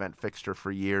main event fixture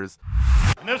for years.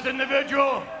 And this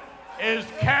individual is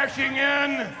cashing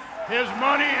in his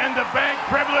money in the bank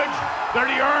privilege that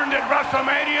he earned at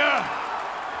WrestleMania.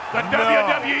 The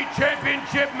WWE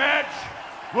Championship match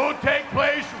will take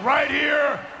place right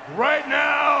here, right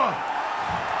now.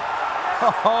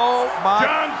 Oh, my.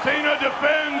 John Cena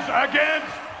defends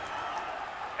against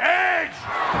Edge.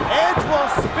 Edge will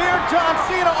spear John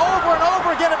Cena over and over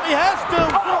again if he has to.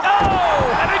 Oh!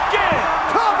 And again.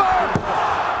 Cover!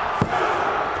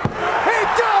 He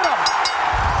got him!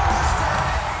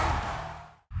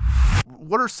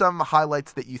 What are some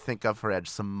highlights that you think of for Edge,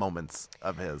 some moments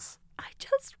of his? I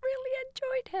just really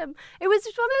enjoyed him. It was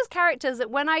just one of those characters that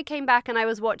when I came back and I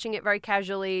was watching it very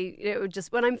casually, it would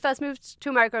just when I first moved to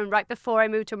America and right before I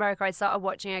moved to America, I started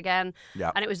watching again,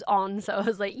 Yeah. and it was on, so I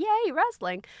was like, "Yay,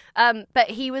 wrestling!" But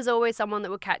he was always someone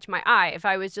that would catch my eye. If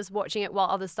I was just watching it while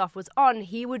other stuff was on,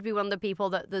 he would be one of the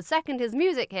people that the second his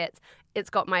music hits,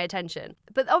 it's got my attention.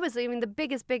 But obviously, I mean, the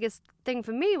biggest thing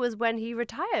for me was when he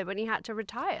retired, when he had to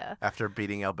retire. After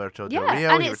beating Alberto Yeah, Del Rio,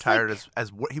 and he it's retired like-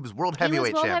 as he was world He heavyweight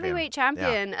was world champion. heavyweight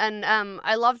champion, and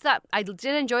I loved that. I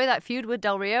did enjoy that feud with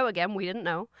Del Rio. Again, we didn't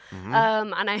know,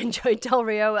 and I enjoyed Del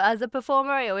Rio as a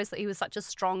performer. I always thought he was such a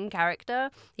strong character.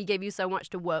 He gave you so much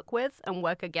to work with and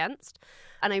work against,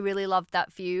 and I really loved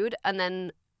that feud. And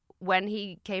then when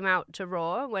he came out to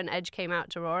Raw, when Edge came out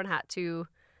to Raw and had to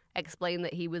explain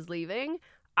that he was leaving,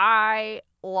 I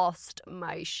lost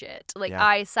my shit. Like, Yeah.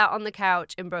 I sat on the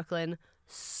couch in Brooklyn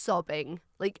sobbing,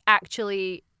 like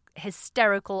actually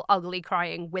hysterical, ugly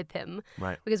crying with him.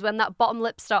 Right. Because when that bottom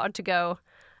lip started to go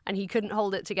and he couldn't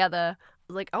hold it together, I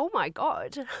was like, oh my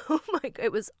God. Oh my God.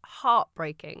 It was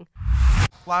heartbreaking.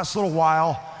 Last little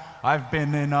while, I've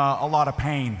been in a lot of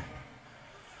pain.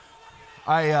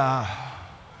 I've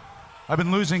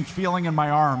been losing feeling in my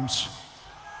arms.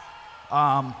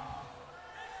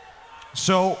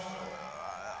 So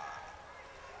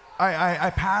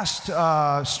I passed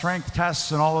strength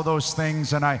tests and all of those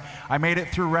things, and I made it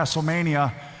through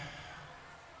WrestleMania.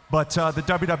 But the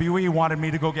WWE wanted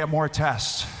me to go get more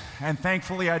tests, and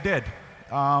thankfully I did,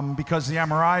 because the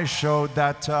MRI showed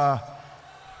that I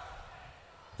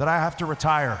have to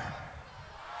retire.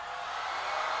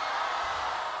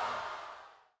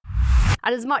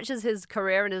 And as much as his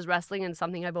career and his wrestling is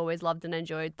something I've always loved and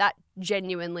enjoyed, that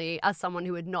genuinely, as someone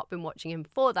who had not been watching him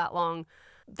for that long,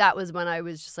 that was when I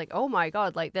was just like, oh my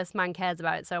God, like this man cares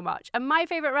about it so much. And my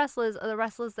favorite wrestlers are the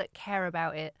wrestlers that care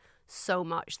about it so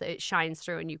much that it shines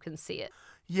through and you can see it.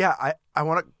 Yeah, I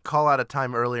want to call out a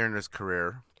time earlier in his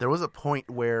career. There was a point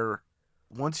where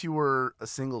once you were a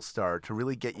single star, to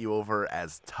really get you over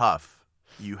as tough,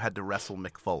 you had to wrestle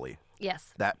Mick Foley.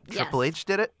 Yes. That Triple H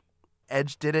did it,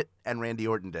 Edge did it, and Randy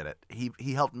Orton did it.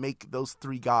 He helped make those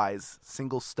three guys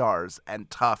single stars and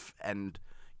tough and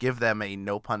give them a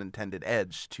no pun intended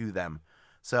edge to them.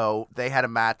 So they had a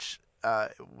match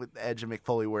with Edge and Mick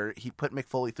Foley where he put Mick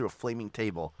Foley through a flaming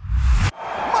table.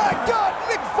 My God,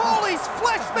 Mick Foley's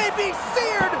flesh may be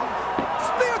seared!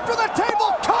 Spear through the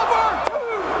table, cover! 2, 3,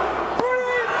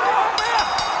 oh man!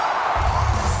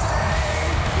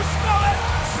 You smell it?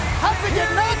 How could you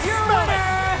not smell it?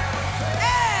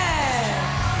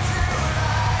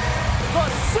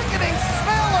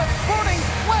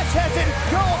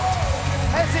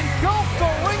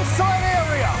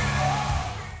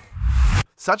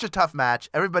 Such a tough match.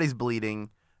 Everybody's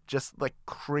bleeding. Just like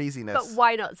craziness. But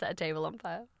why not set a table on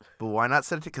fire? But why not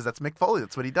set it? Because that's Mick Foley.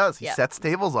 That's what he does. He Yeah. sets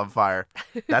tables on fire.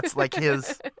 That's like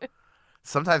his.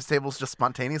 Sometimes tables just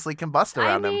spontaneously combust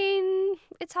around I him. mean,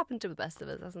 it's happened to the best of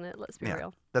us, hasn't it? Let's be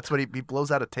real. That's what he blows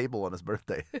out a table on his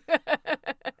birthday.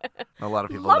 A lot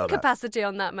of people know Lung that. capacity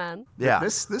on that man. Yeah.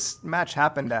 This match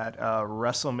happened at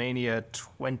WrestleMania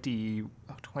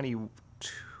 22,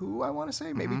 I want to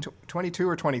say. Maybe 22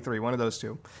 or 23, one of those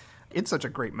two. It's such a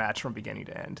great match from beginning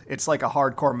to end. It's like a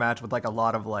hardcore match with like a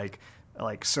lot of like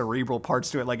cerebral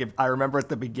parts to it. Like if I remember at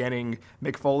the beginning,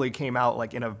 Mick Foley came out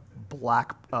like in a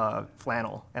black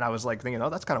flannel, and I was like thinking, oh,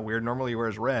 that's kind of weird. Normally he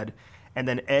wears red. And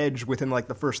then Edge, within like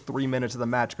the first 3 minutes of the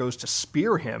match, goes to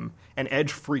spear him, and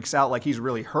Edge freaks out like he's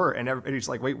really hurt, and everybody's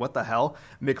like, wait, what the hell?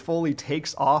 Mick Foley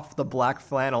takes off the black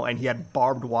flannel, and he had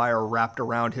barbed wire wrapped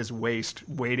around his waist,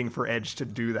 waiting for Edge to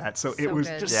do that. So it was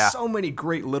good. just so many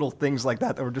great little things like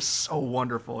that were just so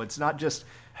wonderful. It's not just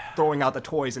throwing out the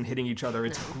toys and hitting each other.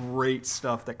 It's great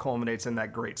stuff that culminates in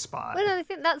that great spot. Well, I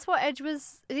think that's what Edge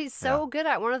he's so good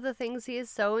at. One of the things he is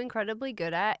so incredibly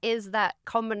good at is that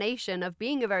combination of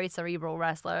being a very cerebral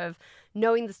wrestler, of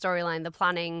knowing the storyline, the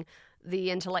planning, the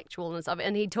intellectualness of it.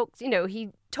 And he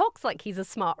talks like he's a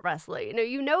smart wrestler.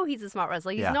 You know he's a smart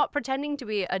wrestler. He's not pretending to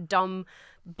be a dumb,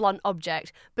 blunt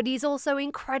object, but he's also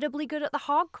incredibly good at the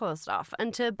hardcore stuff.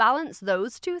 And to balance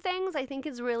those two things, I think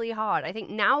is really hard. I think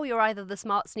now you're either the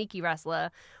smart, sneaky wrestler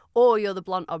or you're the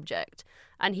blunt object.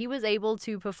 And he was able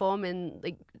to perform in,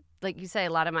 like you say,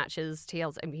 a lot of matches,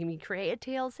 TLC. I mean, he created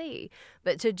TLC,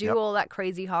 but to do all that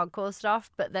crazy hardcore stuff,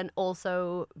 but then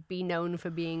also be known for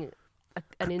being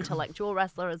an intellectual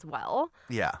wrestler as well.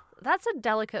 Yeah. That's a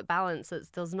delicate balance that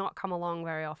does not come along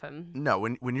very often. No,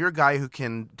 when you're a guy who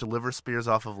can deliver spears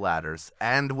off of ladders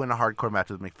and win a hardcore match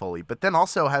with Mick Foley, but then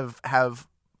also have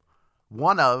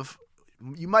one of,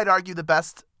 you might argue, the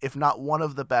best, if not one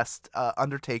of the best,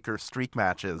 Undertaker streak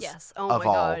matches. Yes. Oh of my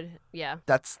all. God. Yeah.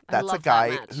 That's a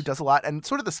guy who does a lot, and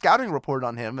sort of the scouting report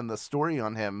on him and the story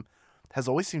on him has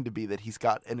always seemed to be that he's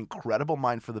got an incredible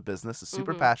mind for the business, is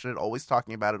super passionate, always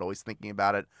talking about it, always thinking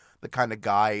about it. The kind of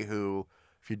guy who,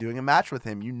 if you're doing a match with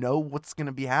him, you know what's going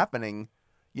to be happening.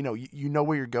 You know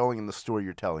where you're going in the story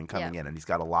you're telling coming in, and he's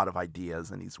got a lot of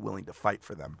ideas, and he's willing to fight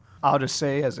for them. I'll just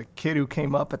say, as a kid who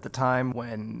came up at the time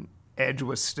when Edge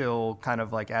was still kind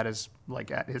of like at his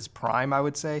prime, I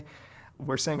would say,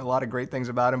 we're saying a lot of great things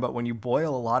about him, but when you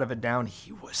boil a lot of it down,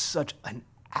 he was such an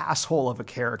asshole of a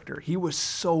character. He was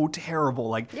so terrible.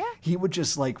 Like he would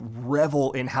just like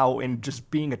revel in just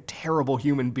being a terrible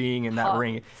human being in that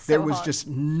ring. There was just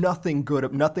nothing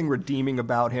good, nothing redeeming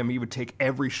about him. He would take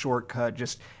every shortcut,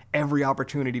 just every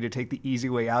opportunity to take the easy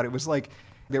way out. It was like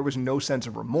there was no sense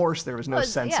of remorse. There was no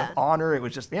sense of honor. It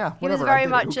was just, He whatever. was very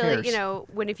much like,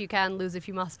 win if you can, lose if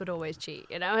you must, but always cheat.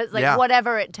 It's like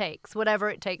whatever it takes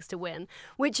to win,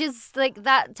 which is like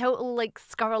that total like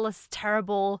scurrilous,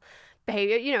 terrible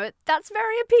behavior. That's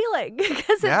very appealing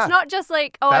because it's not just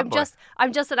like, oh,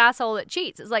 I'm just an asshole that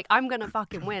cheats. It's like, I'm gonna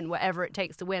fucking win whatever it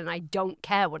takes to win, and I don't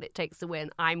care what it takes to win.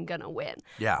 I'm gonna win.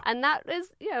 Yeah. And that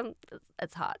is,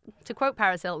 it's hot. To quote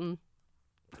Paris Hilton,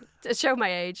 to show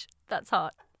my age, that's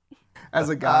hot. As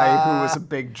a guy who was a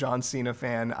big John Cena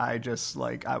fan,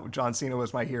 John Cena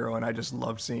was my hero, and I just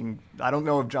loved seeing. I don't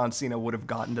know if John Cena would have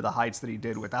gotten to the heights that he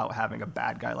did without having a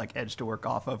bad guy like Edge to work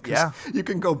off of. Yeah. You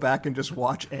can go back and just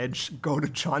watch Edge go to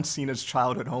John Cena's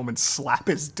childhood home and slap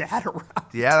his dad around.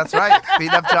 Yeah, that's right.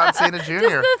 Beat up John Cena Jr.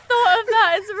 Just the thought of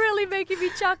that is really making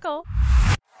me chuckle.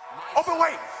 Oh, but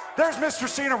wait, there's Mr.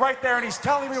 Cena right there, and he's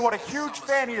telling me what a huge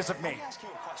fan he is of me.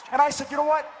 And I said, you know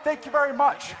what? Thank you very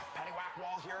much.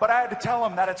 But I had to tell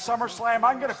him that at SummerSlam,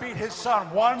 I'm going to beat his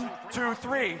son 1, 2,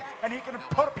 3, and he can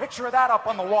put a picture of that up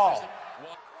on the wall.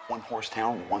 One horse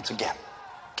town once again.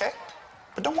 Okay?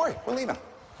 But don't worry, we're leaving.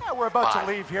 Yeah, we're about to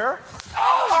leave here.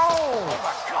 Oh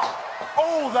my God.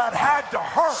 Oh, that had to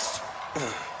hurt.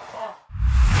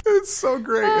 It's so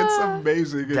great. It's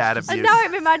amazing. Dad It's abuse. And now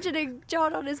I'm imagining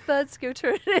John on his bird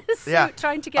scooter in his suit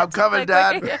trying to get I'm coming,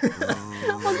 Dad. on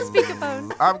the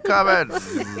speakerphone. I'm coming.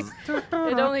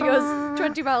 It only goes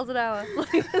 20 miles an hour.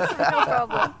 That's no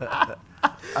problem.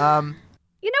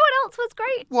 You know what else was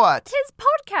great? What? His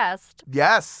podcast.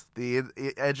 Yes, the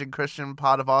Edge and Christian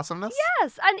Pod of Awesomeness.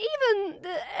 Yes, and even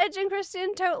the Edge and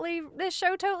Christian this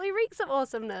show totally reeks of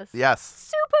awesomeness.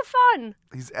 Yes. Super fun.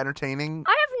 He's entertaining.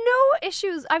 I have no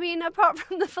issues. I mean, apart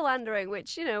from the philandering,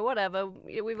 which, whatever.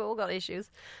 We've all got issues.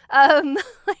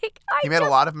 He made a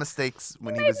lot of mistakes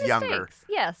when he was younger.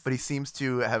 Yes. But he seems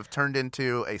to have turned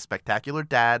into a spectacular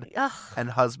dad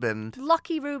and husband.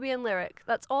 Lucky Ruby and Lyric.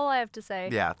 That's all I have to say.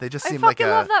 Yeah, they just I seem like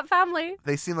fucking love that family.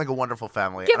 They seem like a wonderful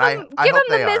family. Give and them I hope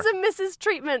the they Ms. are. and Mrs.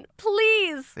 treatment,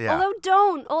 please. Yeah. Although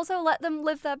don't. Also let them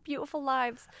live their beautiful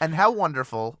lives. And how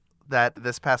wonderful that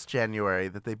this past January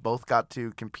that they both got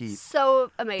to compete So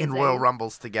amazing. in Royal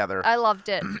Rumbles together. I loved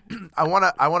it. I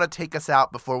wanna take us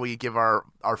out before we give our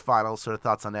final sort of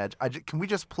thoughts on Edge. Can we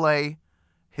just play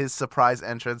his surprise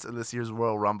entrance in this year's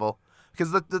Royal Rumble?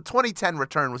 Because the 2010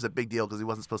 return was a big deal because he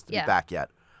wasn't supposed to be back yet.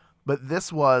 But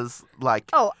this was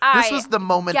like, this was the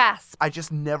moment. Gasp. I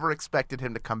just never expected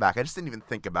him to come back. I just didn't even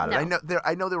think about it.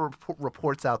 I know there were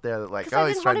reports out there that like,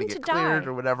 he's trying to get cleared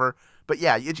or whatever. But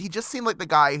yeah, he just seemed like the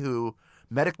guy who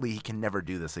medically he can never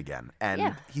do this again,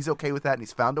 and he's okay with that, and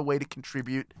he's found a way to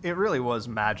contribute. It really was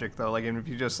magic, though. Like, and if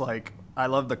you just like, I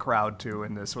love the crowd too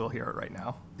in this. We'll hear it right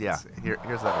now. Yeah,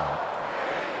 here's that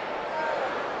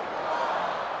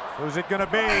one. Who's it gonna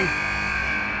be?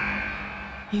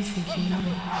 You think you know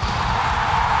me? No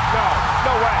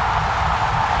way.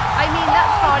 I mean,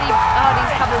 that's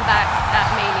Hardy's coming back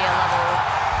at Mania level.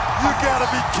 You gotta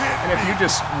be kidding And if you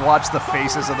just watch the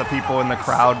faces of the people in the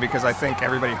crowd, because I think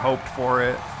everybody hoped for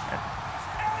it.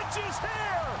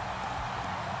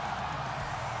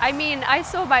 I mean, I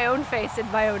saw my own face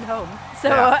in my own home.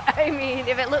 So, I mean,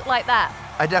 if it looked like that.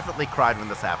 I definitely cried when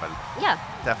this happened. Yeah.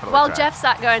 Definitely While cried. Jeff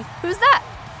sat going, who's that?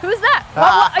 Who's that?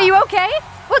 What? Are you okay?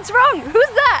 What's wrong? Who's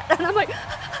that? And I'm like...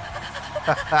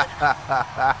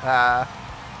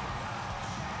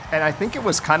 And I think it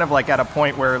was kind of like at a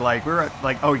point where like we were at,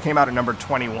 like, he came out at number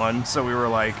 21, so we were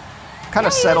like kind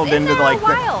of settled into like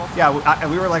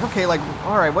we were like, okay, like,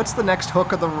 all right, what's the next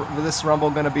hook of this Rumble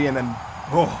gonna be? And then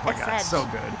oh my god, it's so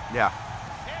good. Yeah.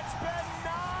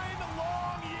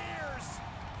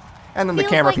 And then the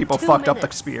Feels camera like people 2 fucked up the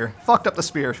minutes. spear. Fucked up the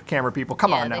spear, camera people.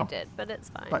 Come on now. Yeah, they did, but it's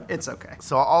fine. But it's okay.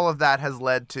 So all of that has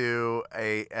led to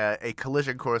a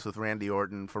collision course with Randy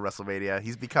Orton for WrestleMania.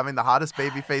 He's becoming the hottest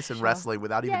babyface in wrestling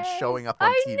without even showing up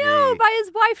on TV. I know, by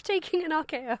his wife taking an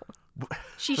RKO.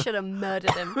 She should have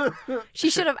murdered him.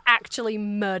 She should have actually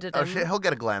murdered him. Oh shit, he'll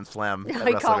get a Glam Slam at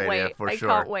I can't WrestleMania wait. for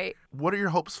sure. I can't wait. What are your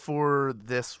hopes for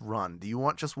this run? Do you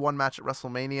want just one match at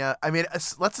WrestleMania? I mean,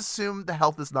 let's assume the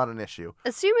health is not an issue.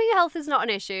 Assuming health is not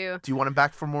an issue. Do you want him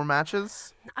back for more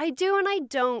matches? I do and I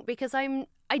don't, because I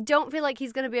don't feel like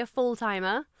he's going to be a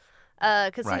full-timer.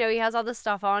 Because, he has other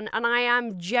stuff on. And I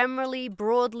am generally,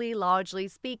 broadly, largely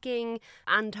speaking,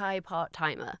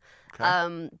 anti-part-timer.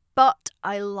 Okay. But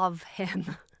I love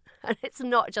him. And it's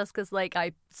not just because, like,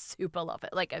 I super love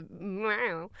it. Like,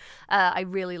 I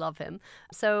really love him.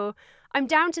 So I'm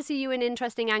down to see you in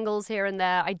interesting angles here and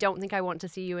there. I don't think I want to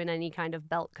see you in any kind of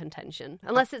belt contention.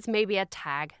 Unless it's maybe a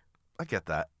tag. I get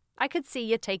that. I could see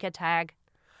you take a tag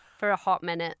for a hot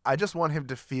minute. I just want him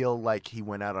to feel like he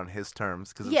went out on his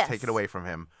terms because it's taken away from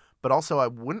him. But also, I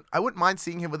wouldn't mind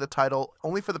seeing him with a title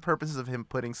only for the purposes of him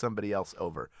putting somebody else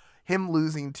over. Him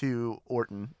losing to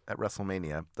Orton at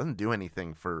WrestleMania doesn't do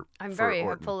anything for I'm very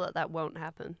Orton. hopeful that won't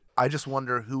happen. I just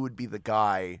wonder who would be the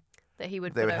guy that he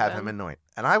would they would have him anoint.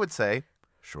 And I would say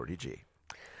Shorty G.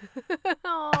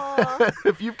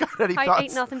 If you've got any thoughts. I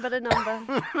ain't nothing but a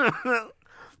number.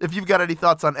 If you've got any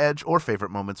thoughts on Edge or favorite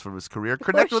moments from his career,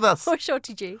 connect with us. Or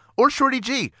Shorty G. Or Shorty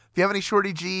G. If you have any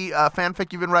Shorty G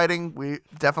fanfic you've been writing, we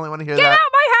definitely want to hear Get that.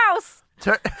 out my house!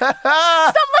 Stop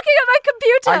looking at my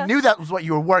computer! I knew that was what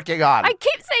you were working on. I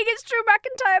keep saying it's Drew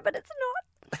McIntyre, but it's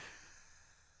not.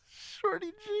 Shorty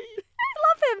G. I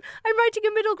love him. I'm writing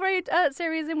a middle grade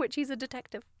series in which he's a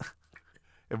detective.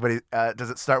 Everybody, does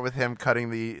it start with him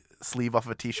cutting the sleeve off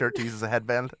a t-shirt to use as a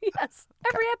headband? Yes.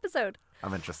 Every episode.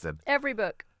 I'm interested. Every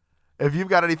book. If you've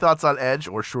got any thoughts on Edge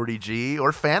or Shorty G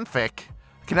or fanfic,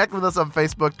 connect with us on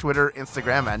Facebook, Twitter,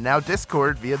 Instagram, and now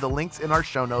Discord via the links in our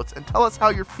show notes and tell us how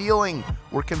you're feeling.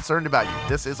 We're concerned about you.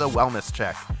 This is a wellness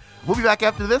check. We'll be back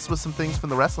after this with some things from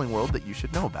the wrestling world that you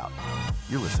should know about.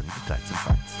 You're listening to Tights and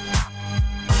Fights.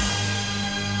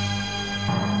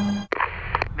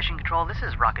 Mission Control, this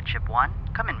is Rocket Ship 1.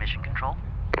 Come in, Mission Control.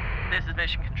 This is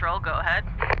Mission Control. Go ahead.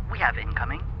 We have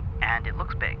incoming, and it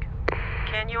looks big.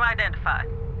 Can you identify?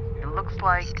 It looks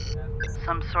like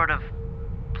some sort of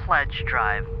pledge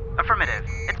drive. Affirmative.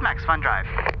 It's Max Fun Drive.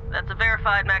 That's a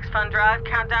verified Max Fun Drive.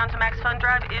 Countdown to Max Fun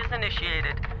Drive is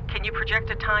initiated. Can you project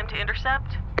a time to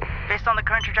intercept? Based on the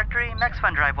current trajectory, Max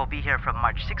Fun Drive will be here from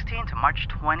March 16 to March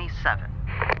 27.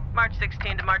 March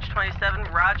 16 to March 27,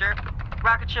 roger.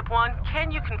 Rocket Ship 1,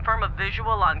 can you confirm a visual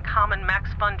on common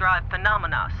Max Fun Drive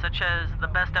phenomena, such as the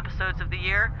best episodes of the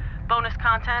year, bonus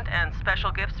content, and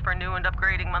special gifts for new and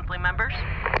upgrading monthly members?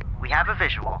 We have a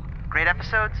visual. Great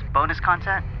episodes, bonus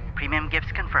content, premium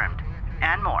gifts confirmed,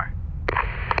 and more.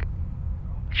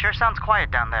 Sure sounds quiet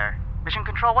down there. Mission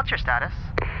Control, what's your status?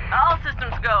 All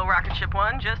systems go, Rocket Ship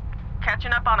 1. Just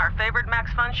catching up on our favorite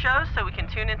Max Fun shows so we can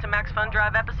tune into Max Fun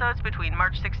Drive episodes between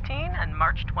March 16 and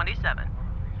March 27.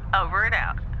 Over and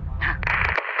out.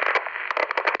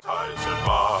 Ties and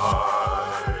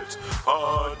Fights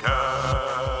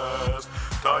Podcast.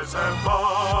 Ties and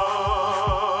Fights.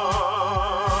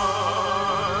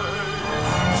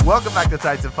 Welcome back to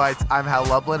Tights and Fights. I'm Hal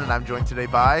Lublin, and I'm joined today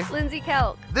by Lindsay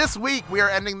Kelk. This week, we are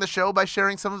ending the show by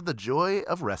sharing some of the joy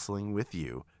of wrestling with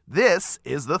you. This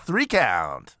is the 3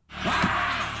 Count.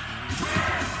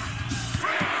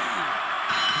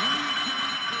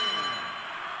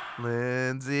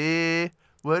 Lindsay,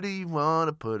 what do you want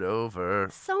to put over?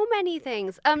 So many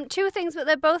things. 2 things, but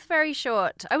they're both very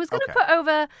short. I was going to Okay. put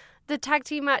over the tag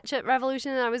team match at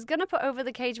Revolution, and I was going to put over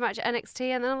the cage match at NXT,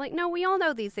 and then I'm like, no, we all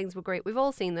know these things were great. We've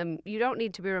all seen them. You don't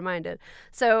need to be reminded.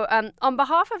 So on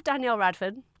behalf of Danielle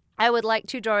Radford, I would like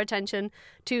to draw attention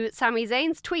to Sami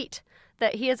Zayn's tweet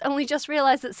that he has only just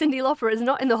realized that Cyndi Lauper is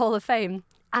not in the Hall of Fame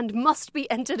and must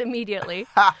be entered immediately.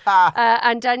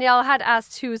 And Danielle had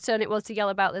asked whose turn it was to yell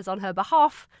about this on her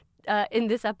behalf in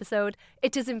this episode.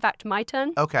 It is, in fact, my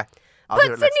turn. Okay. I'll Put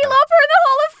do it Cyndi next time. Lauper in the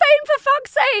Hall of Fame, for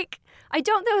fuck's sake! I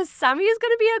don't know if Sammy is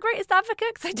going to be our greatest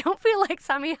advocate, because I don't feel like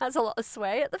Sammy has a lot of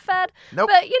sway at the Fed. Nope.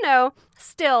 But, you know,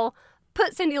 still,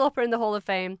 put Cyndi Lauper in the Hall of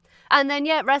Fame. And then,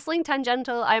 yeah, Wrestling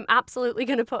Tangential, I'm absolutely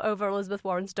going to put over Elizabeth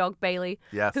Warren's dog, Bailey.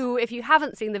 Yes. Who, if you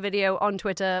haven't seen the video on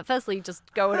Twitter, firstly, just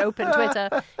go and open Twitter.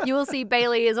 You will see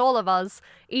Bailey is all of us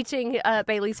eating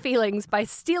Bailey's feelings by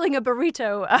stealing a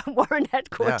burrito at Warren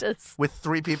headquarters. Yeah. With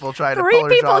 3 people trying to 3 pull her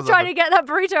people jaws trying open. to get that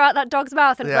burrito out that dog's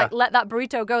mouth and Yeah. like, let that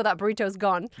burrito go, that burrito's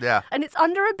gone. Yeah. And it's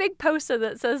under a big poster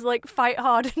that says like, fight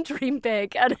hard and dream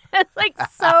big. And it's like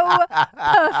so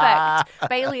perfect.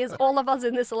 Bailey is all of us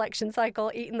in this election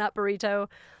cycle eating that burrito,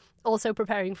 also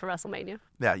preparing for WrestleMania.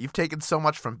 Yeah, you've taken so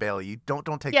much from Bailey. You don't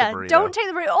take Yeah, the burrito. don't take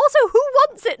the burrito. Also, who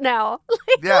wants it now?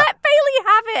 Like, Yeah. let Bailey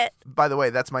have it. By the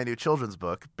way, that's my new children's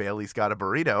book, Bailey's Got a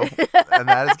Burrito, and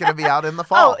that is going to be out in the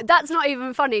fall. Oh, that's not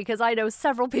even funny because I know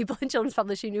several people in children's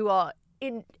publishing who are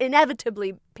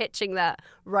inevitably pitching that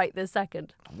right this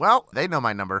second. Well, they know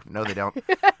my number. No, they don't.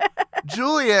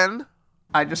 Julian.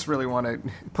 I just really want to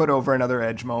put over another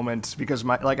Edge moment because,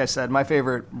 like I said, my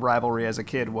favorite rivalry as a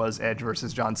kid was Edge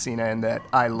versus John Cena, and that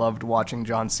I loved watching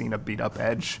John Cena beat up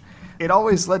Edge. It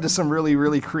always led to some really,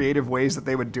 really creative ways that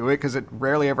they would do it because it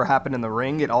rarely ever happened in the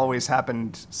ring. It always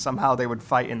happened somehow they would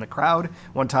fight in the crowd.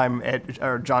 One time,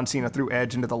 John Cena threw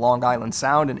Edge into the Long Island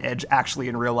Sound, and Edge actually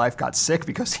in real life got sick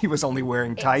because he was only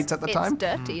wearing tights at the time. It's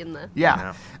dirty in there.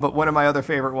 Yeah. But one of my other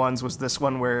favorite ones was this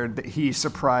one where he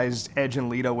surprised Edge and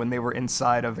Lita when they were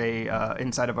inside of a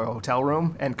hotel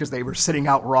room, and because they were sitting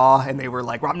out Raw, and they were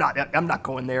like, well, I'm not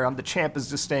going there. I'm the champ is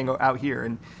just staying out here,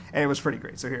 and it was pretty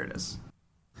great. So here it is.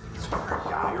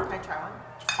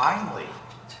 Finally.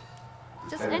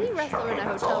 Just any wrestler in a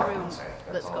hotel room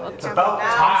that's got a It's camera about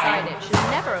outside time. it should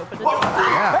never open a door.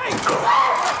 Yeah. All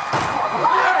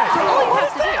you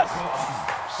have to do.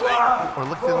 Or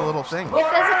look through the little thing. If there's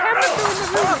a camera crew in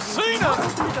the room, you can open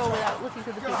the door without looking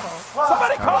through the people.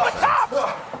 Somebody call the cops!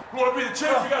 You want to be the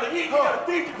champ, you got to eat, you got to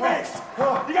feed your face. You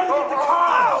got to get the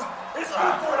carbs. It's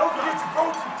good for it. Don't forget your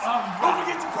proteins. Don't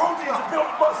forget your proteins to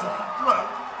build muscle.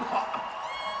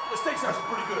 The steak sauce is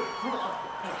pretty good.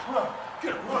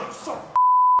 Get it, run, son.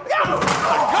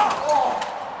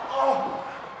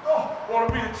 Want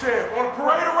to be the champ? Want to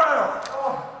parade around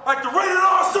like the rated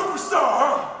R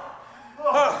superstar,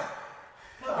 huh?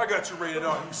 I got you rated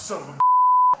R, you son of a.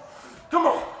 Come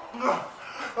on. No!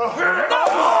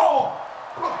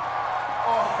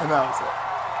 And that was it.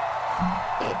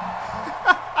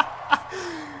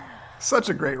 Such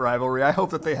a great rivalry. I hope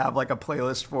that they have like a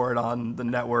playlist for it on the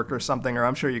network or something, or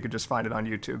I'm sure you could just find it on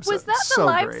YouTube. Was that the so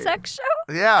live great. sex show?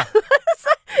 Yeah.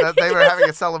 That they were having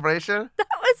a celebration. That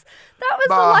was Bah.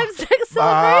 the live sex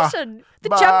celebration. The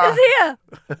champ is here.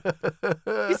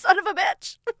 You son of a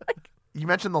bitch. You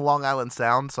mentioned the Long Island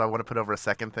Sound, so I want to put over a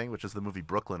second thing, which is the movie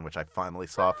Brooklyn, which I finally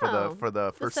saw for the With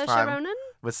first Saoirse time Ronan?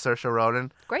 with Saoirse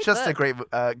Ronan. Great Just a book.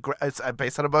 great. It's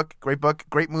based on a book.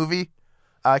 Great movie.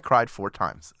 I cried 4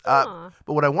 times. Aw.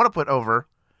 But what I want to put over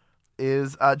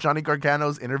is Johnny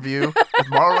Gargano's interview with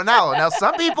Mauro Ranallo. Now,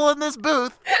 some people in this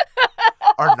booth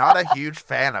are not a huge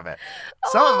fan of it.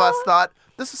 Some of us thought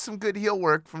this is some good heel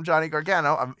work from Johnny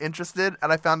Gargano. I'm interested,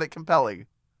 and I found it compelling.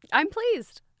 I'm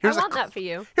pleased. I want that for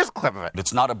you. Here's a clip of it.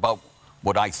 It's not about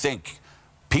what I think.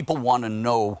 People want to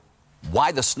know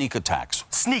why the sneak attacks.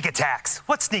 Sneak attacks?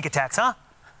 What sneak attacks, huh?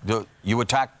 You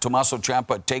attacked Tommaso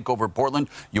Ciampa at TakeOver Portland.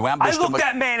 You ambushed him. I looked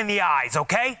that man in the eyes,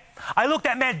 okay? I looked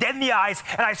that man dead in the eyes,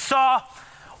 and I saw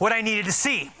what I needed to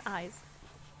see. Eyes.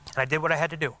 And I did what I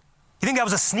had to do. You think that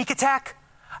was a sneak attack?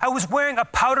 I was wearing a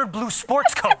powdered blue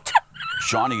sports coat.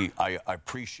 Shawnee, I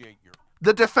appreciate your...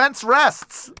 The defense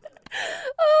rests.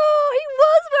 Oh, he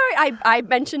was very... I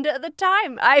mentioned it at the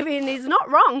time. I mean, he's not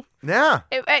wrong. Yeah.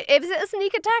 Is it a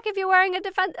sneak attack if you're wearing a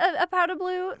powder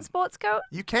blue sports coat?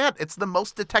 You can't. It's the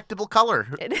most detectable color.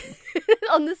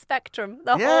 On the spectrum,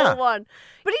 the Yeah. whole one.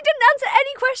 But he didn't answer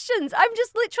any questions. I'm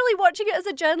just literally watching it as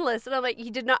a journalist, and I'm like,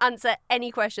 he did not answer any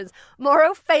questions.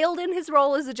 Morrow failed in his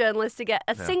role as a journalist to get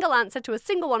a single answer to a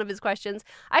single one of his questions.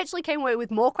 I actually came away with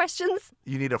more questions.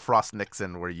 You need a Frost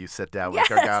Nixon where you sit down Yes.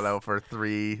 with Gargano for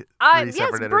three Yes,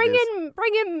 separate bring interviews.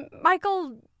 in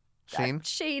Michael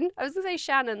Sheen? I was going to say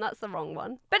Shannon, that's the wrong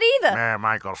one. But either.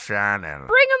 Michael Shannon.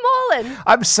 Bring them all in.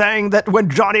 I'm saying that when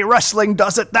Johnny Wrestling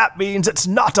does it, that means it's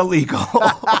not illegal.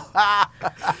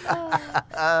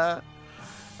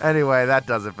 Anyway, that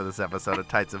does it for this episode of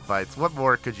Tights and Fights. What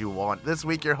more could you want? This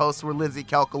week, your hosts were Lindsay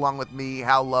Kelk along with me,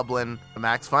 Hal Lublin. The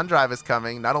Max Fun Drive is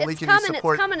coming. Not only It's can coming, you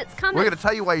support... it's coming. We're going to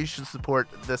tell you why you should support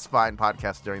this fine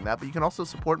podcast during that, but you can also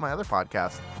support my other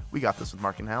podcast, We Got This with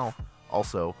Mark and Hal,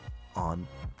 also on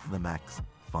the Max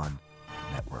Fun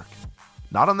Network.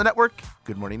 Not on the network,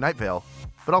 Good Morning Night Vale,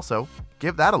 but also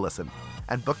give that a listen.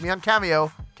 And book me on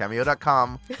Cameo,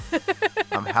 cameo.com.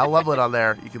 I'm Hal Lublin on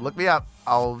there. You can look me up.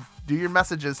 I'll do your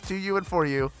messages to you and for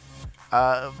you.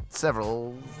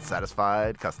 Several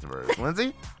satisfied customers.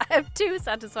 Lindsay? I have 2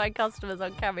 satisfied customers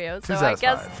on Cameo, so Too I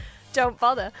guess satisfied. don't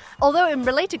bother. Although in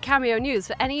related Cameo news,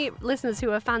 for any listeners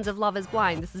who are fans of Love is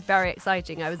Blind, this is very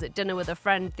exciting. I was at dinner with a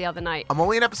friend the other night. I'm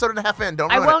only an episode and a half in.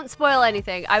 Don't I ruin it. won't spoil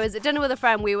anything. I was at dinner with a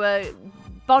friend. We were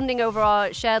bonding over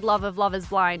our shared love of Love is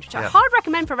Blind, which I Yeah. hard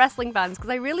recommend for wrestling fans because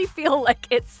I really feel like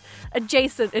it's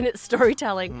adjacent in its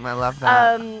storytelling. I love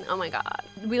that. Oh my god.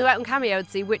 We went on Cameo to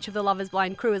see which of the Love is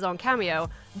Blind crew is on Cameo.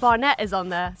 Barnett is on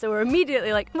there, so we're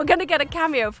immediately like, we're going to get a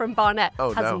cameo from Barnett.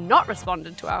 Oh, Has no. not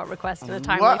responded to our request in a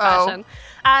timely Whoa. fashion.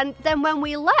 And then when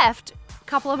we left, a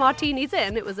couple of martinis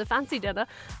in, it was a fancy dinner,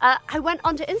 I went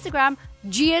onto Instagram.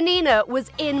 Giannina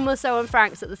was in Musso and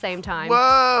Frank's at the same time.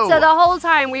 Whoa. So the whole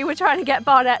time we were trying to get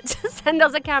Barnett to send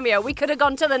us a cameo, we could have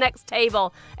gone to the next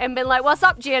table and been like, what's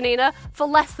up, Giannina? For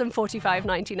less than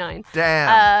 $45.99.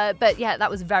 Damn. But yeah,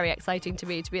 that was very exciting to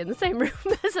me to be in the same room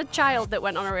as a child that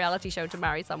went on a reality show to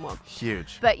marry someone.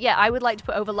 Huge. But yeah, I would like to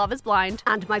put over Love is Blind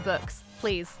and my books,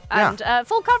 please. Yeah. And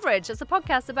full coverage. It's a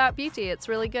podcast about beauty. It's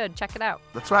really good. Check it out.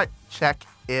 That's right. Check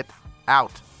it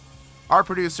out. Our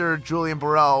producer, Julian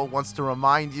Burrell, wants to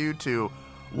remind you to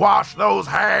wash those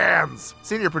hands.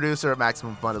 Senior producer at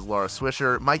Maximum Fun is Laura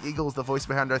Swisher. Mike Eagle is the voice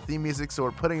behind our theme music, so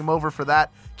we're putting him over for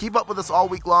that. Keep up with us all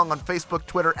week long on Facebook,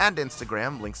 Twitter, and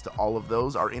Instagram. Links to all of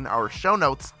those are in our show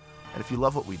notes. And if you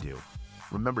love what we do,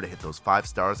 remember to hit those 5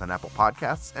 stars on Apple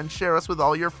Podcasts and share us with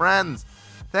all your friends.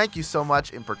 Thank you so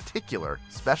much. In particular,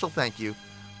 special thank you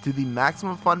to the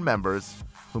Maximum Fun members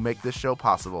who make this show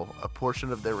possible. A portion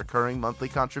of their recurring monthly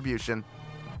contribution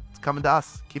is coming to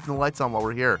us, keeping the lights on while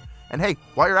we're here. And hey,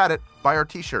 while you're at it, buy our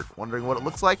t-shirt. Wondering what it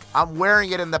looks like? I'm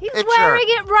wearing it in the He's picture. wearing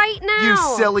it right now. You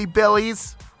silly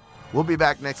billies. We'll be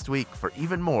back next week for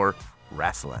even more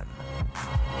wrestling.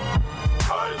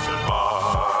 Ties and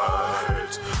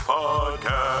Fights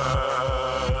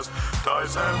Podcast.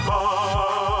 Ties and Fights.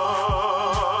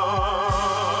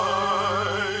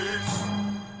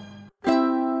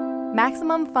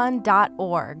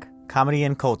 MaximumFun.org. Comedy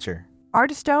and culture.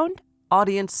 Artist owned.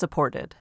 Audience supported.